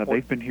 and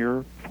they've been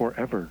here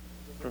forever.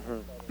 Mm-hmm.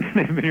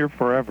 They've been here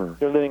forever.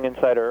 They're living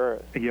inside our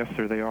Earth. Yes,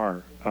 sir, they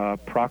are.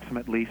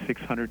 Approximately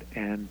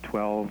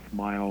 612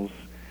 miles,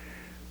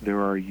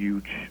 there are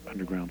huge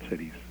underground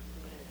cities.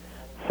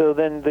 So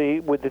then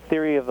would the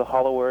theory of the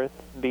hollow Earth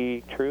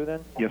be true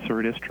then? Yes, sir,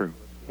 it is true.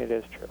 It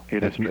is true.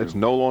 It's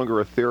no longer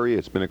a theory.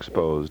 It's been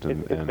exposed.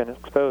 It's been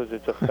exposed.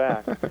 It's a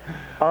fact.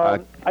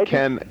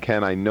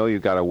 Ken, I know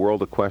you've got a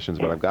world of questions,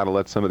 but I've got to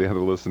let some of the other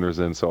listeners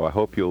in, so I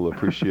hope you'll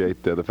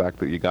appreciate the fact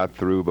that you got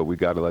through, but we've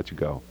got to let you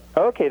go.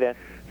 Okay, then.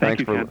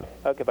 Thank you, Ken.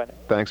 Okay, bye now.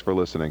 Thanks for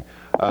listening.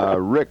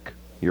 Rick,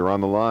 you're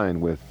on the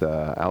line with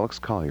Alex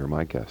Collier,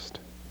 my guest.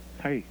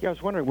 Hey. Yeah, I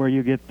was wondering where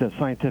you get the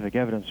scientific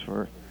evidence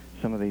for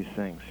some of these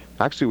things.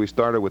 Actually, we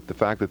started with the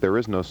fact that there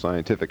is no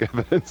scientific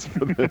evidence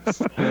for this.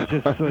 So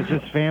it's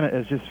just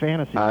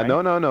fantasy, right?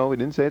 No. We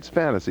didn't say it's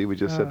fantasy. We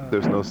just said that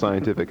there's no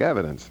scientific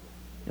evidence.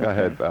 Go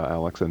ahead,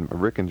 Alex, and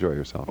Rick, enjoy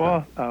yourself.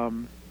 Well,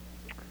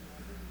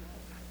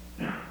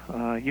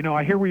 I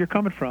hear where you're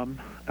coming from.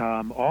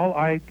 All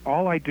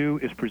I do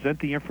is present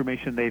the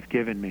information they've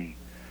given me,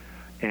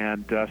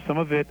 and some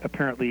of it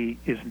apparently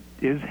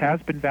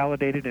has been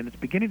validated, and it's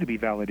beginning to be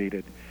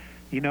validated.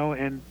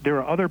 And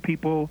there are other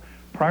people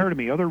prior to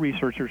me, other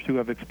researchers who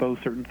have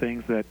exposed certain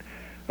things that,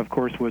 of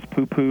course, was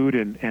poo-pooed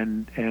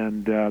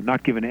and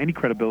not given any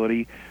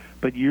credibility,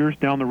 but years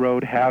down the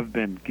road have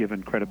been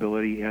given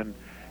credibility, and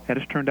it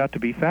has turned out to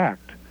be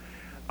fact.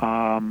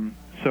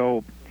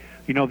 So,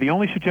 the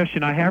only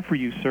suggestion I have for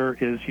you, sir,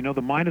 is,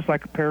 the mind is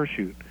like a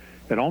parachute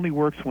that only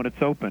works when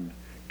it's open.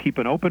 Keep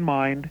an open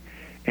mind,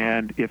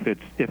 and if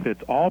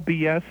it's all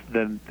BS,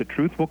 then the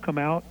truth will come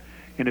out,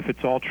 and if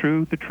it's all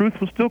true, the truth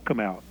will still come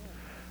out.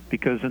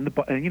 because in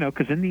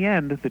the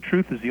end, the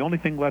truth is the only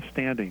thing left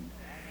standing.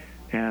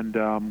 And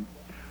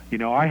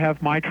I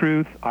have my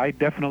truth. I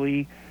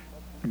definitely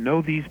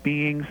know these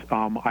beings.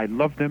 I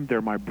love them.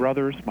 They're my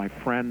brothers, my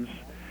friends,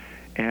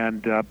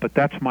 and but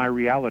that's my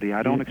reality.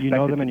 I don't expect you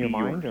know them it in to your be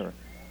mind, yours. or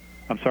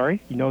I'm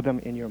sorry? you know them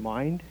in your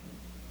mind?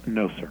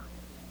 No, sir.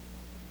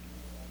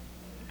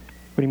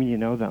 What do you mean you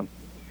know them?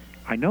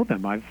 I know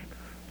them.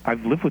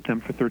 I've lived with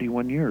them for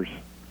 31 years.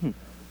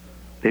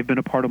 They've been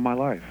a part of my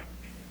life.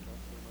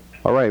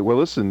 All right. Well,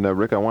 listen,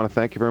 Rick, I want to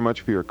thank you very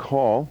much for your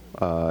call.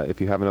 If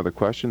you have another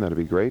question, that'd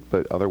be great.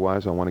 But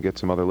otherwise, I want to get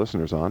some other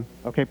listeners on.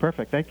 Okay,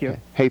 perfect. Thank you.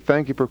 Hey,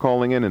 thank you for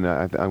calling in, and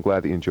I'm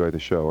glad that you enjoy the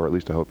show, or at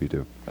least I hope you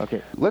do.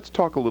 Okay. Let's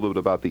talk a little bit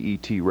about the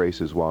ET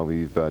races while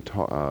we've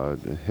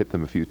hit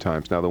them a few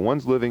times. Now, the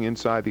ones living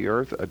inside the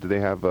Earth, do they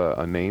have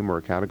a name or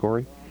a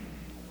category?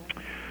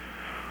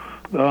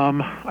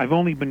 I've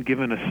only been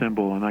given a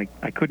symbol, and I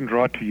couldn't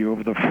draw it to you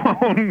over the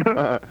phone.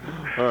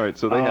 All right,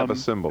 so they have a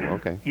symbol,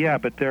 okay. Yeah,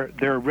 but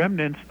they're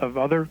remnants of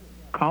other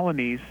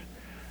colonies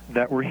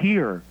that were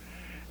here,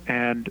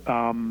 and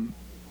some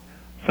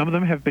of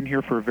them have been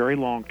here for a very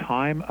long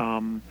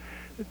time.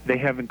 They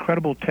have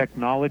incredible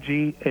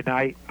technology, and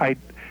I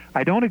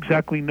don't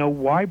exactly know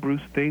why,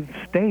 Bruce, they've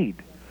stayed.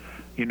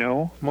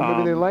 Well,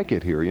 maybe they like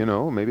it here,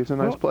 Maybe it's a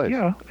nice place.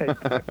 Yeah.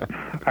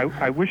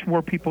 I wish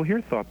more people here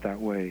thought that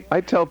way.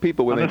 I tell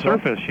people when on they the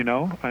surface,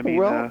 I mean.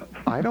 Well,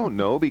 I don't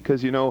know,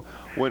 because,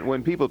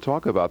 when people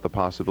talk about the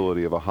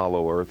possibility of a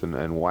hollow Earth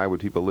and why would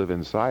people live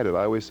inside it,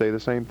 I always say the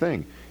same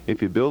thing.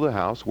 If you build a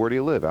house, where do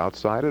you live,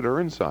 outside it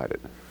or inside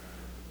it?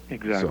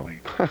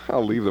 Exactly. So,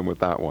 I'll leave them with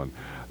that one.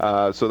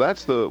 So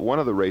that's one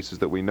of the races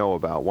that we know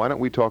about. Why don't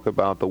we talk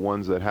about the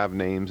ones that have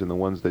names and the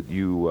ones that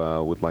you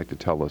would like to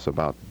tell us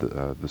about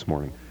this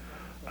morning?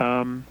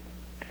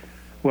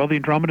 Well, the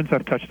Andromedans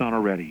I've touched on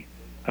already.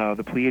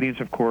 The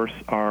Pleiadians, of course,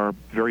 are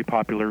very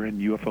popular in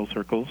UFO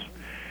circles.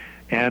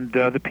 And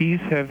the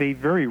Ps have a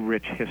very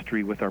rich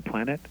history with our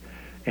planet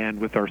and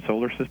with our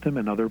solar system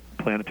and other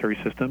planetary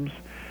systems.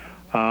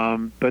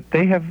 But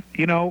they have,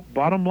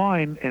 bottom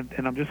line,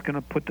 and I'm just going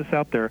to put this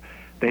out there,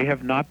 they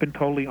have not been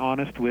totally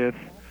honest with,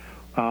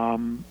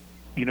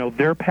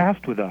 their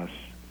past with us.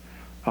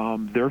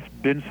 There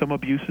have been some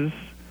abuses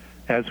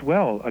as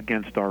well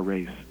against our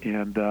race.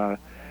 And,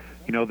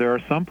 there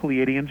are some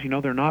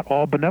Pleiadians, they're not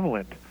all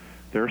benevolent.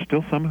 There are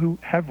still some who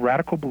have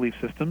radical belief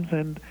systems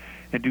and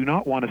do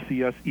not want to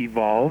see us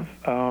evolve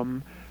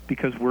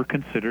because we're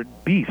considered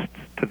beasts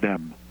to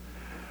them.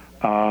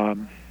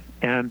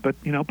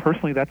 But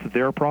personally, that's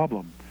their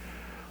problem.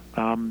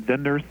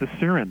 Then there's the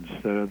Sirens,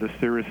 the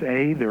Cirrus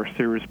A, there's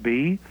Cirrus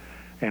B,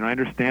 and I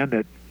understand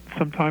that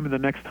sometime in the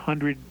next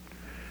 100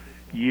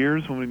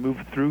 years, when we move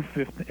through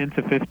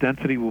into fifth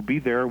density, we'll be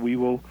there. We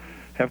will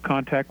have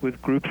contact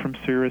with groups from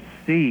Cirrus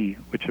C,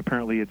 which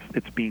apparently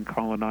it's being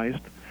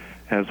colonized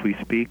as we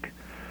speak.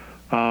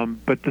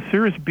 But the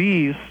Cirrus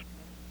Bs,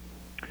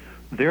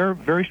 they're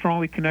very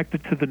strongly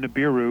connected to the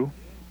Nibiru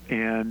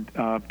and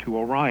to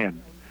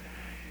Orion.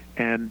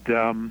 And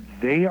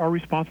they are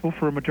responsible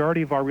for a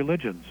majority of our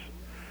religions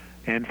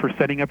and for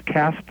setting up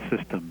caste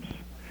systems,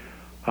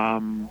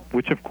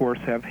 which, of course,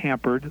 have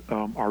hampered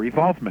our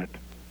evolvement.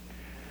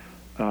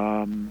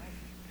 Then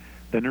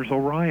there's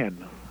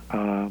Orion.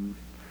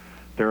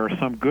 There are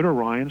some good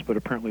Orions, but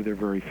apparently they're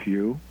very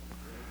few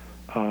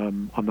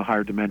on the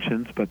higher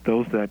dimensions. But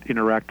those that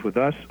interact with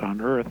us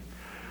on Earth,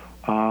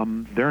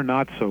 they're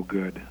not so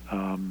good.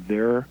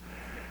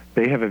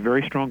 They have a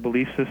very strong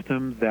belief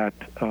system that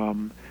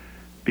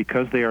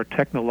because they are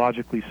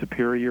technologically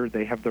superior,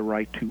 they have the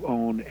right to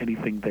own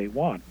anything they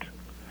want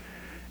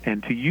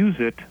and to use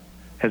it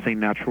as a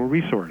natural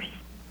resource.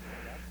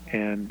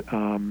 And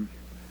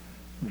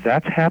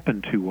that's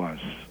happened to us.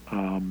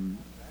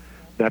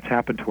 That's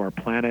happened to our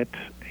planet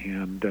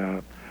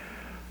and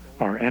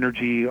our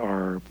energy,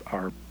 our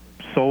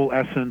soul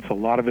essence. A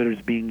lot of it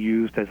is being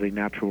used as a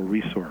natural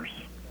resource.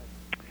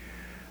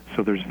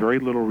 So there's very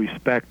little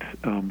respect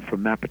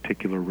from that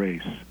particular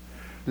race.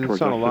 Does it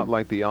sound a lot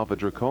like the Alpha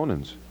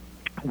Draconans?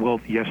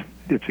 Well, yes,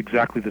 it's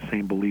exactly the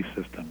same belief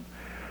system.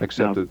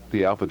 Except that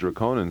the Alpha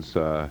Draconans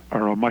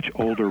are a much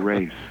older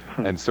race.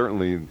 And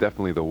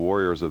definitely the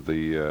warriors of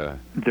the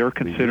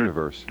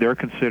universe. They're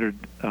considered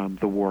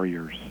the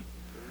warriors.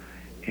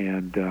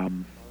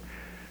 And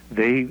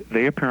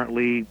they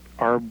apparently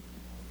are,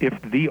 if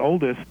the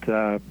oldest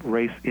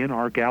race in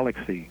our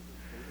galaxy.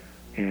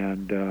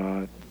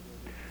 And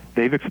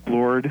they've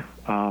explored,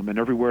 and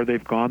everywhere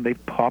they've gone,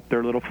 they've popped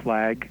their little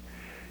flag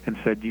and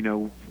said,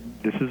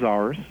 this is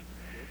ours.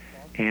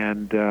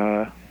 And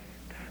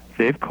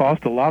they've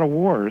caused a lot of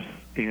wars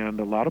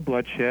and a lot of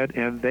bloodshed,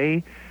 and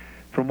they,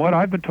 from what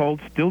I've been told,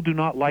 still do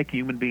not like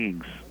human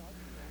beings.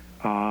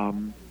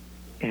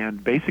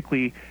 And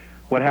basically,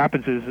 what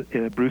happens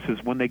is, Bruce,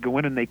 is when they go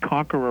in and they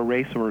conquer a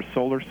race or a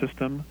solar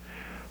system,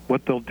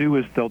 what they'll do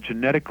is they'll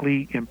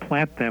genetically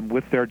implant them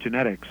with their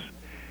genetics.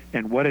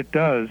 And what it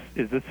does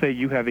is, let's say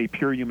you have a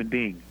pure human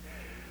being.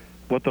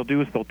 What they'll do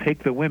is they'll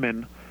take the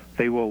women,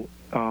 they will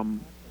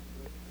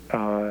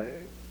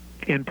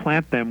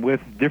implant them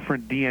with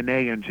different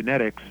DNA and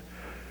genetics,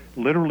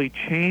 literally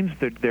change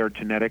their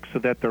genetics so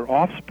that their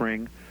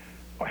offspring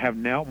have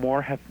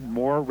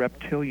more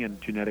reptilian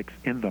genetics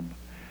in them.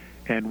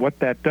 And what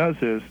that does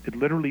is it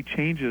literally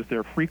changes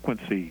their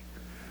frequency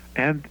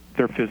and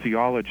their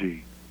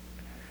physiology.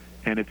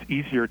 And it's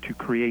easier to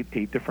create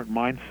a different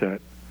mindset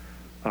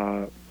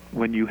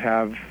when you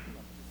have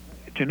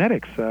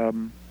genetics,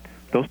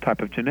 those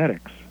type of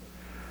genetics.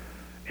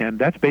 And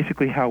that's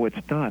basically how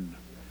it's done.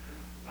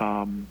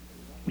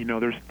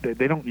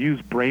 They don't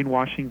use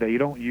brainwashing. They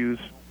don't use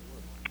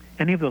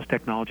any of those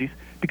technologies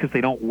because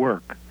they don't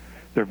work.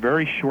 They're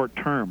very short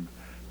term.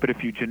 But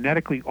if you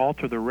genetically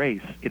alter the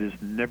race, it is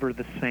never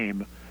the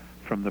same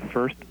from the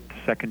first to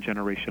second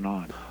generation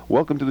on.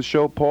 Welcome to the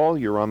show, Paul.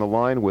 You're on the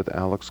line with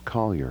Alex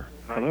Collier.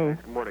 Hello.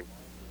 Good morning.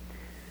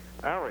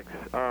 Alex,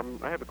 I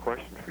have a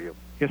question for you.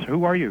 Yes,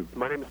 who are you?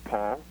 My name is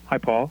Paul. Hi,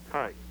 Paul.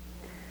 Hi.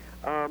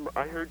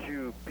 I heard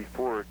you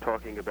before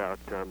talking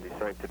about the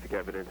scientific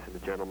evidence, and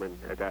the gentleman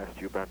had asked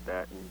you about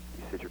that, and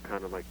you said you're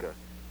kind of like a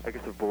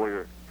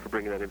voyeur for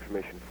bringing that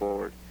information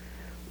forward.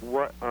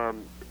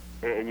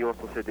 And you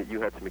also said that you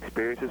had some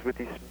experiences with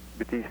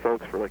these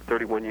folks for like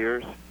 31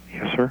 years.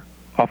 Yes, sir.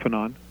 Off and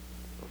on.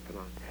 Off and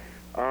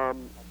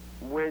on.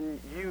 When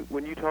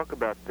you talk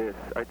about this,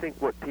 I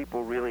think what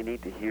people really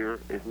need to hear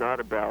is not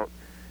about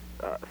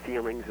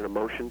feelings and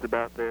emotions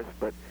about this,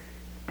 but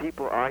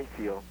people, I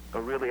feel,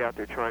 are really out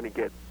there trying to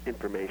get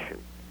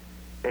information.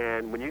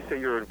 And when you say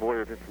you're a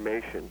voyeur of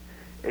information,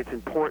 it's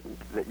important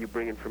that you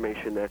bring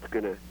information that's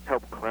going to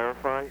help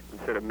clarify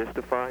instead of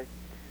mystify.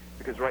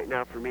 Because right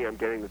now, for me, I'm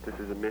getting that this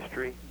is a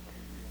mystery,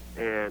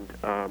 and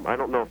I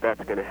don't know if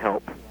that's going to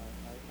help.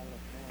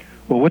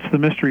 Well, what's the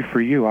mystery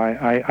for you?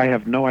 I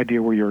have no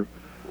idea where you're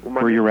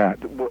at.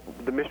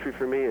 The mystery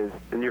for me is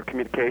in your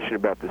communication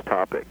about this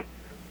topic.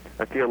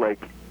 I feel like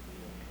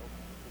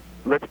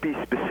let's be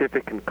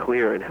specific and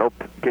clear and help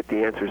get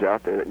the answers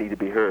out there that need to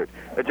be heard.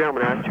 A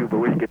gentleman asked you, but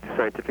where do you get the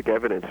scientific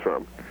evidence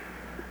from?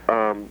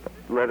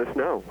 Let us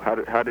know.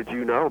 How did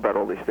you know about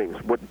all these things?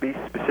 Be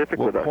specific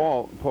with us.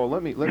 Paul,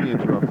 let me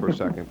interrupt for a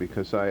second,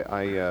 because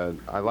I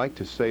like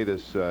to say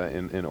this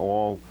in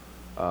all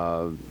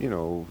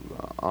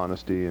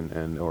honesty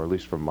and or at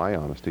least from my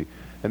honesty,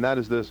 and that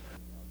is this: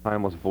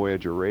 Timeless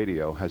Voyager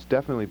Radio has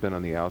definitely been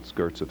on the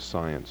outskirts of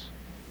science.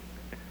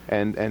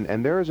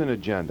 And there is an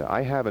agenda.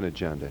 I have an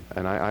agenda,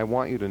 and I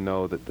want you to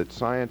know that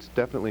science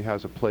definitely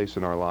has a place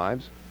in our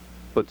lives,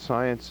 but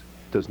science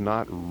does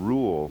not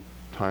rule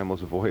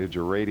Timeless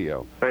Voyager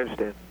Radio. I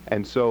understand.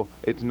 And so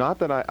it's not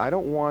that I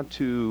don't want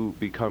to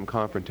become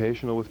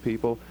confrontational with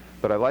people,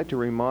 but I like to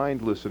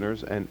remind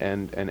listeners and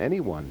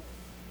anyone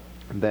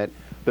that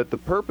the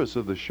purpose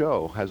of the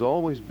show has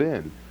always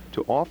been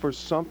to offer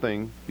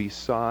something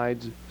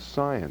besides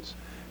science.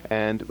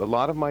 And a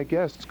lot of my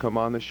guests come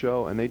on the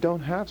show and they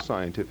don't have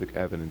scientific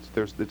evidence.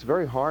 It's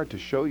very hard to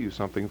show you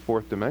something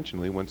fourth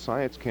dimensionally when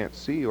science can't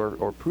see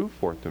or prove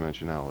fourth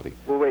dimensionality.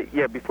 Well, wait,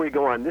 yeah, before you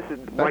go on,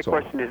 my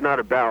question is not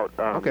about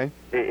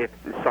if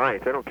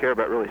science. I don't care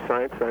about really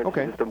science. Science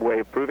is just a way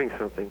of proving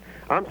something.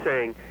 I'm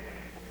saying,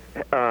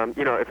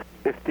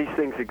 if these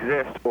things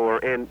exist,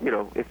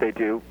 if they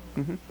do,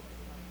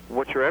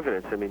 what's your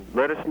evidence? I mean,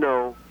 let us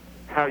know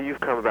how you've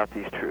come about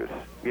these truths.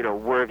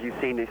 Where have you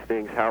seen these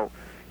things? How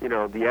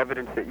the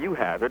evidence that you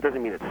have. That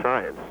doesn't mean it's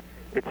science.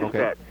 It's just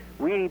that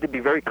we need to be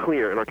very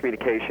clear in our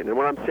communication. And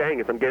what I'm saying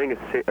is I'm getting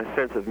a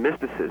sense of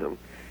mysticism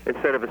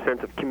instead of a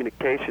sense of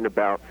communication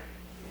about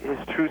his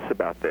truths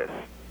about this.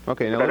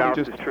 Okay, now let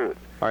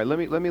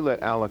me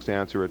let Alex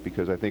answer it,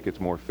 because I think it's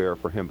more fair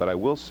for him. But I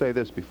will say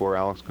this before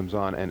Alex comes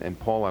on, and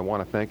Paul, I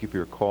want to thank you for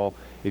your call.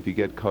 If you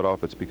get cut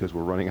off, it's because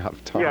we're running out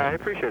of time. Yeah, I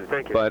appreciate it.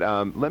 Thank you. But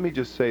let me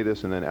just say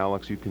this, and then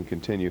Alex, you can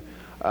continue.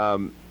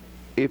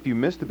 If you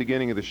missed the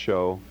beginning of the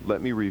show,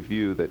 let me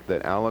review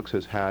that Alex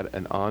has had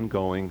an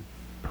ongoing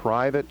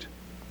private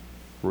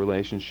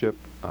relationship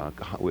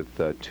with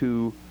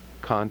two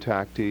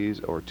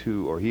contactees,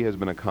 or he has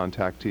been a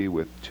contactee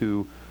with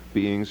two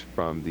beings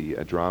from the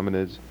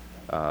Andromedans,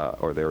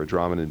 or their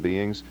Andromedan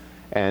beings,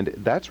 and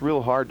that's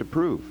real hard to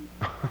prove.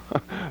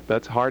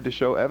 That's hard to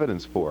show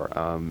evidence for,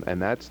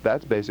 and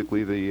that's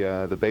basically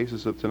the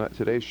basis of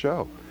today's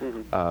show.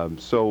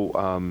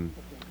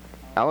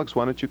 Alex,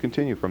 why don't you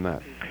continue from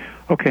that?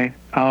 Okay.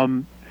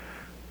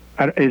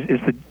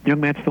 Is the young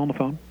man still on the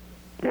phone?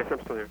 Yes,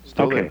 I'm still here.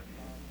 Still there.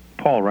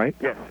 Paul, right?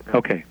 Yes.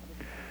 Okay.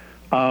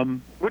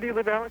 Where do you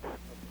live, Alex?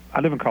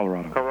 I live in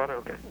Colorado. Colorado,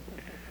 okay.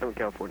 I'm in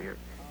California here.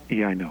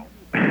 Yeah, I know.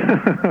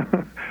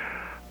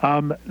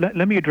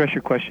 Let me address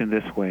your question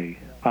this way.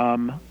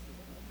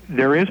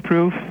 There is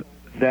proof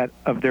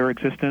of their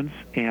existence,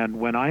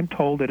 and when I'm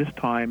told it is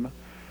time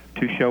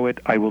to show it,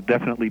 I will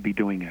definitely be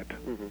doing it.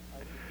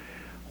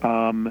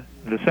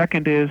 The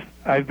second is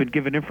I've been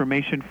given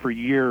information for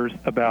years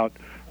about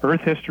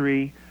Earth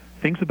history,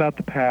 things about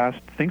the past,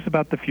 things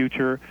about the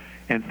future,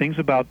 and things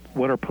about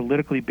what are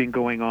politically been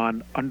going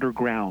on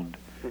underground.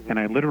 And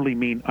I literally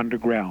mean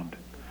underground.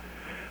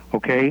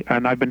 Okay?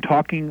 And I've been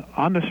talking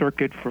on the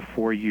circuit for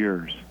 4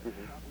 years.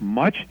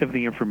 Much of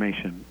the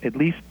information, at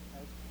least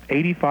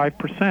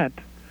 85%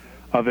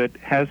 of it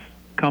has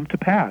come to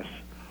pass,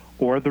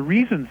 or the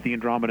reasons the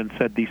Andromedan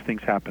said these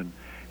things happen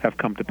have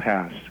come to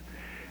pass.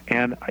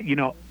 And,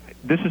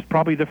 this is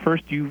probably the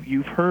first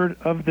you've heard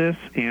of this,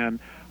 and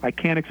I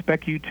can't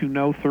expect you to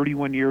know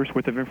 31 years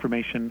worth of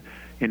information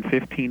in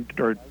 15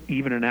 or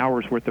even an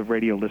hour's worth of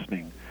radio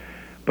listening.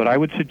 But I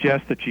would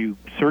suggest that you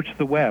search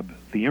the web.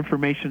 The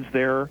information's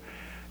there.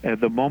 At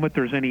the moment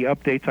there's any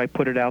updates, I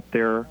put it out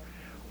there,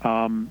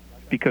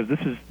 because this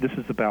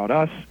is about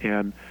us.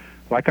 And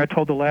like I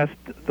told the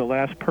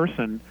last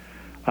person,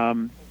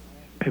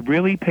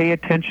 really pay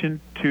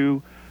attention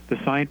to the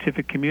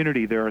scientific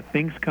community. There are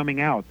things coming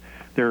out.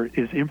 There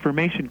is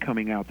information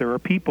coming out. There are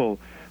people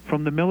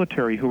from the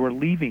military who are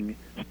leaving,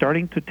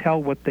 starting to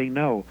tell what they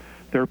know.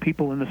 There are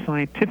people in the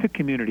scientific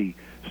community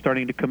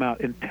starting to come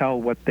out and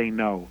tell what they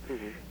know.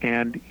 Mm-hmm.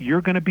 And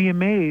you're going to be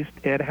amazed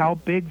at how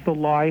big the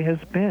lie has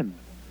been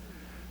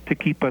to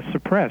keep us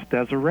suppressed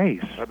as a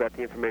race. How about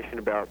the information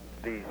about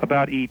these?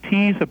 About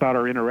ETs, about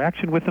our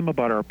interaction with them,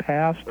 about our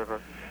past. Uh-huh.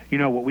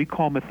 What we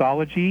call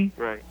mythology,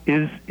 right,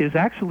 is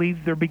actually,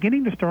 they're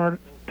beginning to start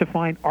to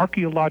find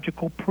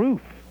archaeological proof.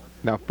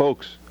 Now,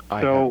 folks,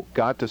 I have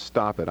got to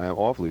stop it. I'm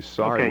awfully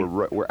sorry.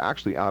 Okay. We're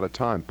actually out of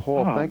time.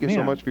 Paul, thank you so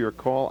man. much for your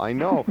call. I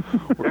know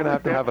we're going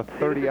to have a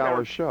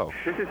 30-hour show.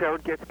 This is how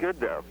it gets good,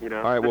 though. All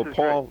right, well,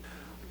 Paul,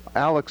 great.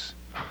 Alex,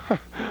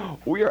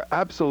 we are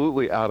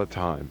absolutely out of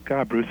time.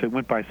 God, Bruce, it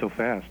went by so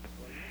fast.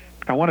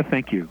 I want to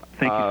thank you.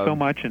 Thank you so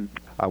much. And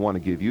I want to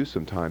give you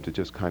some time to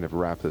just kind of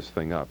wrap this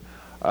thing up.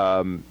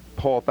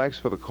 Paul, thanks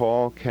for the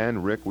call.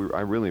 Ken, Rick,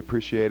 I really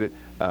appreciate it.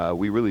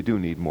 We really do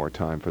need more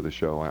time for the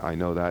show. I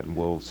know that, and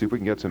we'll see if we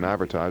can get some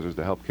advertisers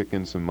to help kick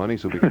in some money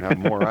so we can have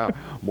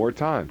more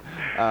time.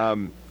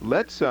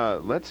 Let's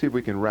see if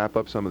we can wrap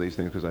up some of these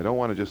things, because I don't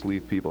want to just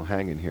leave people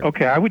hanging here.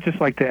 Okay, I would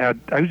just like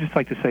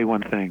to say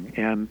one thing,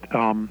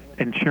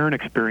 and share an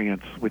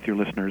experience with your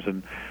listeners.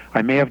 And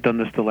I may have done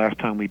this the last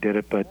time we did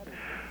it, but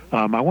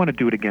I want to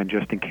do it again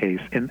just in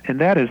case. And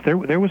that is,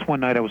 there was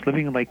one night I was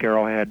living in Lake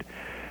Arrowhead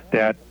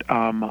that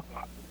I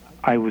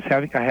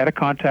had a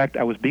contact.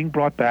 I was being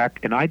brought back,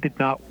 and I did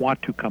not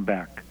want to come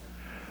back.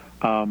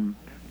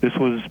 This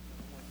was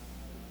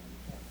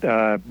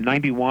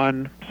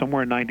 91,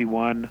 somewhere in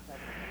 91,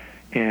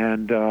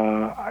 and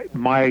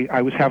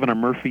I was having a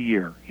Murphy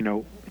year.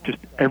 Just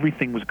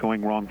everything was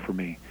going wrong for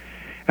me,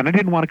 and I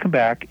didn't want to come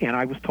back. And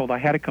I was told I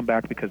had to come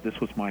back because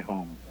this was my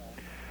home.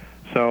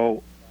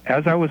 So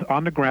as I was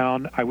on the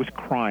ground, I was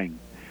crying,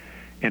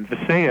 and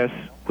Visayas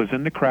was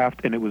in the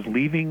craft, and it was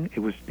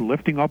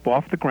lifting up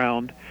off the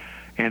ground.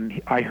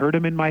 And I heard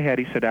him in my head.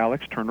 He said,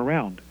 "Alex, turn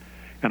around."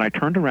 And I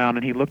turned around,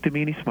 and he looked at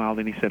me, and he smiled,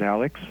 and he said,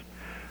 "Alex,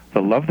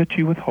 the love that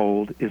you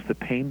withhold is the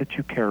pain that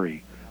you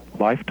carry,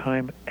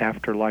 lifetime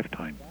after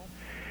lifetime."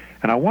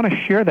 And I want to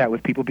share that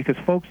with people because,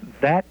 folks,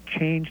 that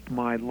changed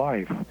my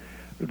life,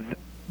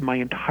 my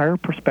entire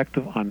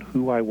perspective on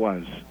who I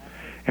was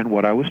and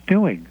what I was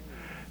doing.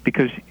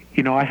 Because,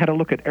 I had to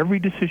look at every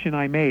decision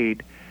I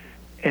made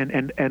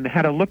and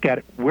had to look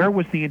at where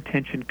was the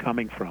intention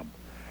coming from.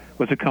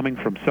 Was it coming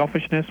from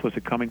selfishness? Was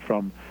it coming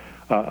from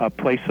a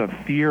place of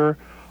fear?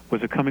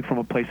 Was it coming from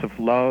a place of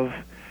love?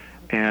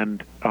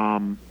 And,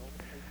 honestly,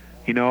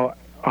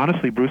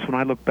 Bruce, when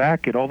I look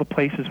back at all the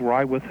places where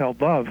I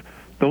withheld love,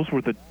 those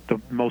were the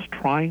most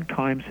trying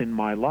times in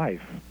my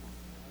life.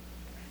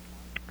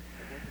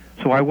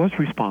 So I was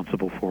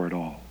responsible for it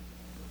all.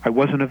 I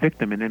wasn't a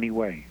victim in any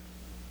way.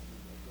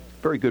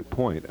 Very good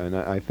point. And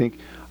I think,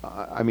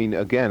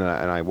 again,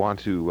 and I want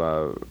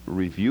to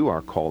review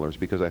our callers,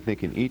 because I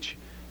think in each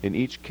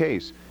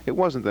case, it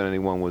wasn't that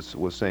anyone was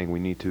saying we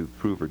need to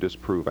prove or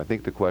disprove. I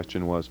think the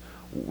question was,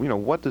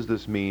 what does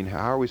this mean?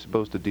 How are we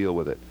supposed to deal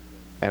with it?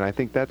 And I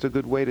think that's a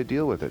good way to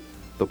deal with it.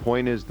 The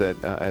point is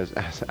that,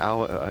 as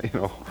Al, I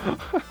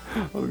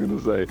was going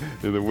to say,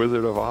 in The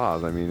Wizard of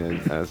Oz,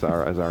 as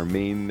our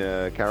main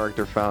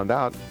character found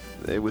out,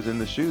 it was in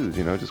the shoes,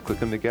 just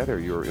click them together.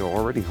 You're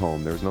already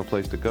home. There's no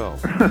place to go.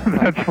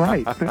 That's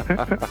right.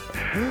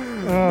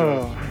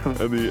 Oh.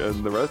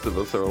 And the rest of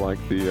us are like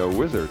the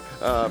wizard.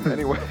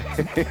 Anyway.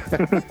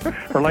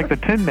 Or like the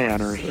Tin Man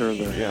or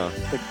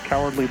the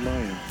Cowardly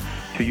Lion.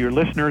 To your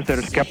listeners that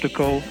are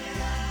skeptical,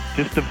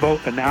 just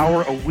devote an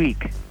hour a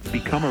week.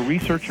 Become a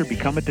researcher,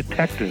 become a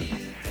detective.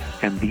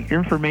 And the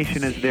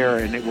information is there,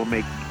 and it will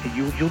make,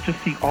 you'll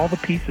just see all the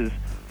pieces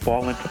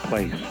fall into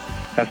place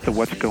as to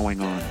what's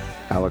going on.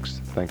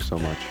 Alex, thanks so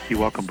much. You're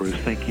welcome, Bruce.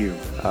 Thank you.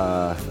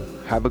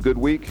 Have a good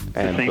week.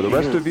 And for the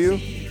rest of you,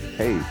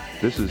 hey,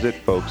 this is it,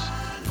 folks.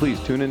 Please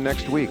tune in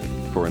next week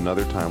for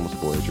another Timeless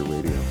Voyager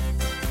Radio.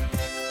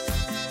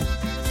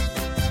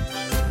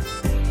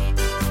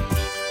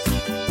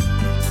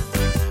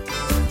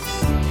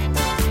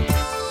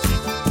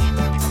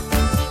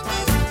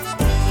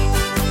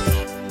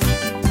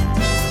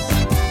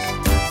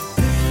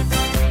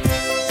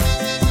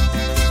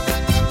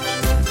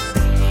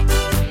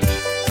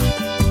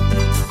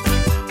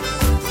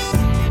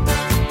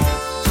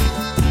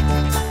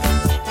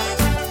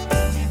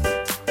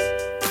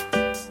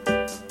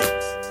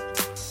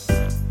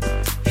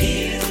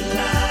 Feel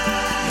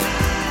alive.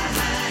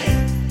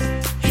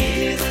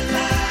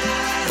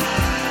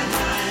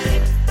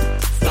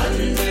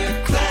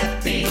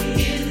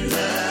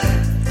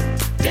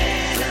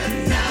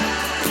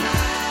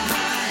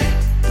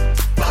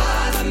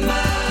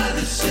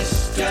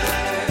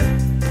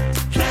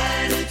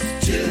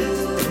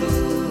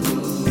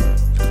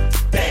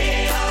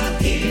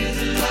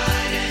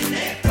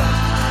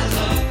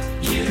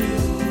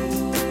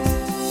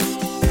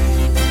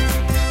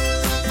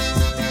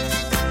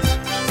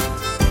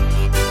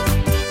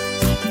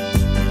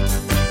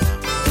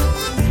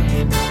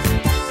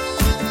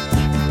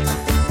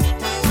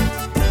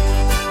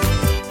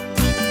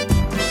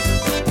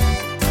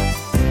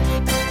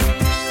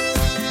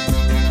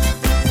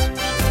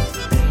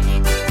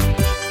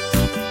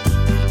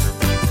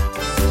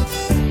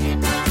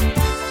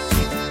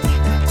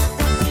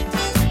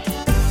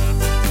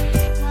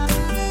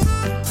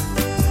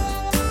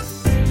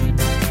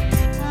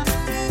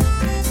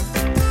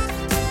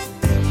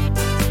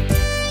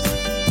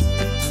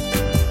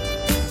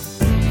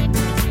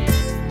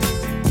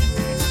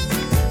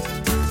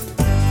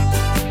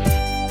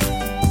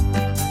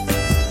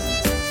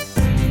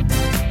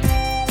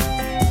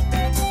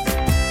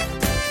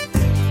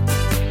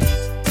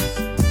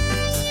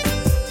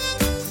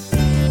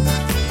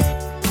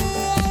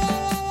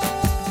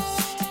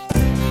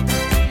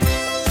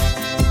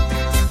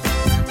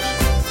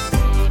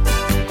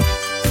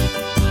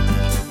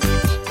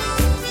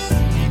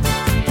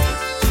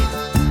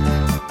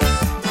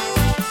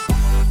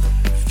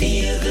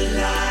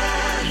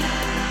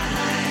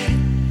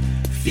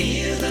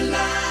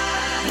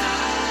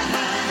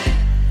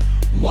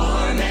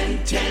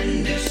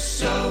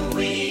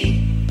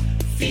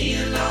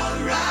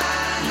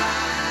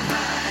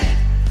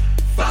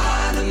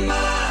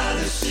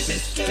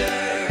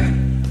 Mr.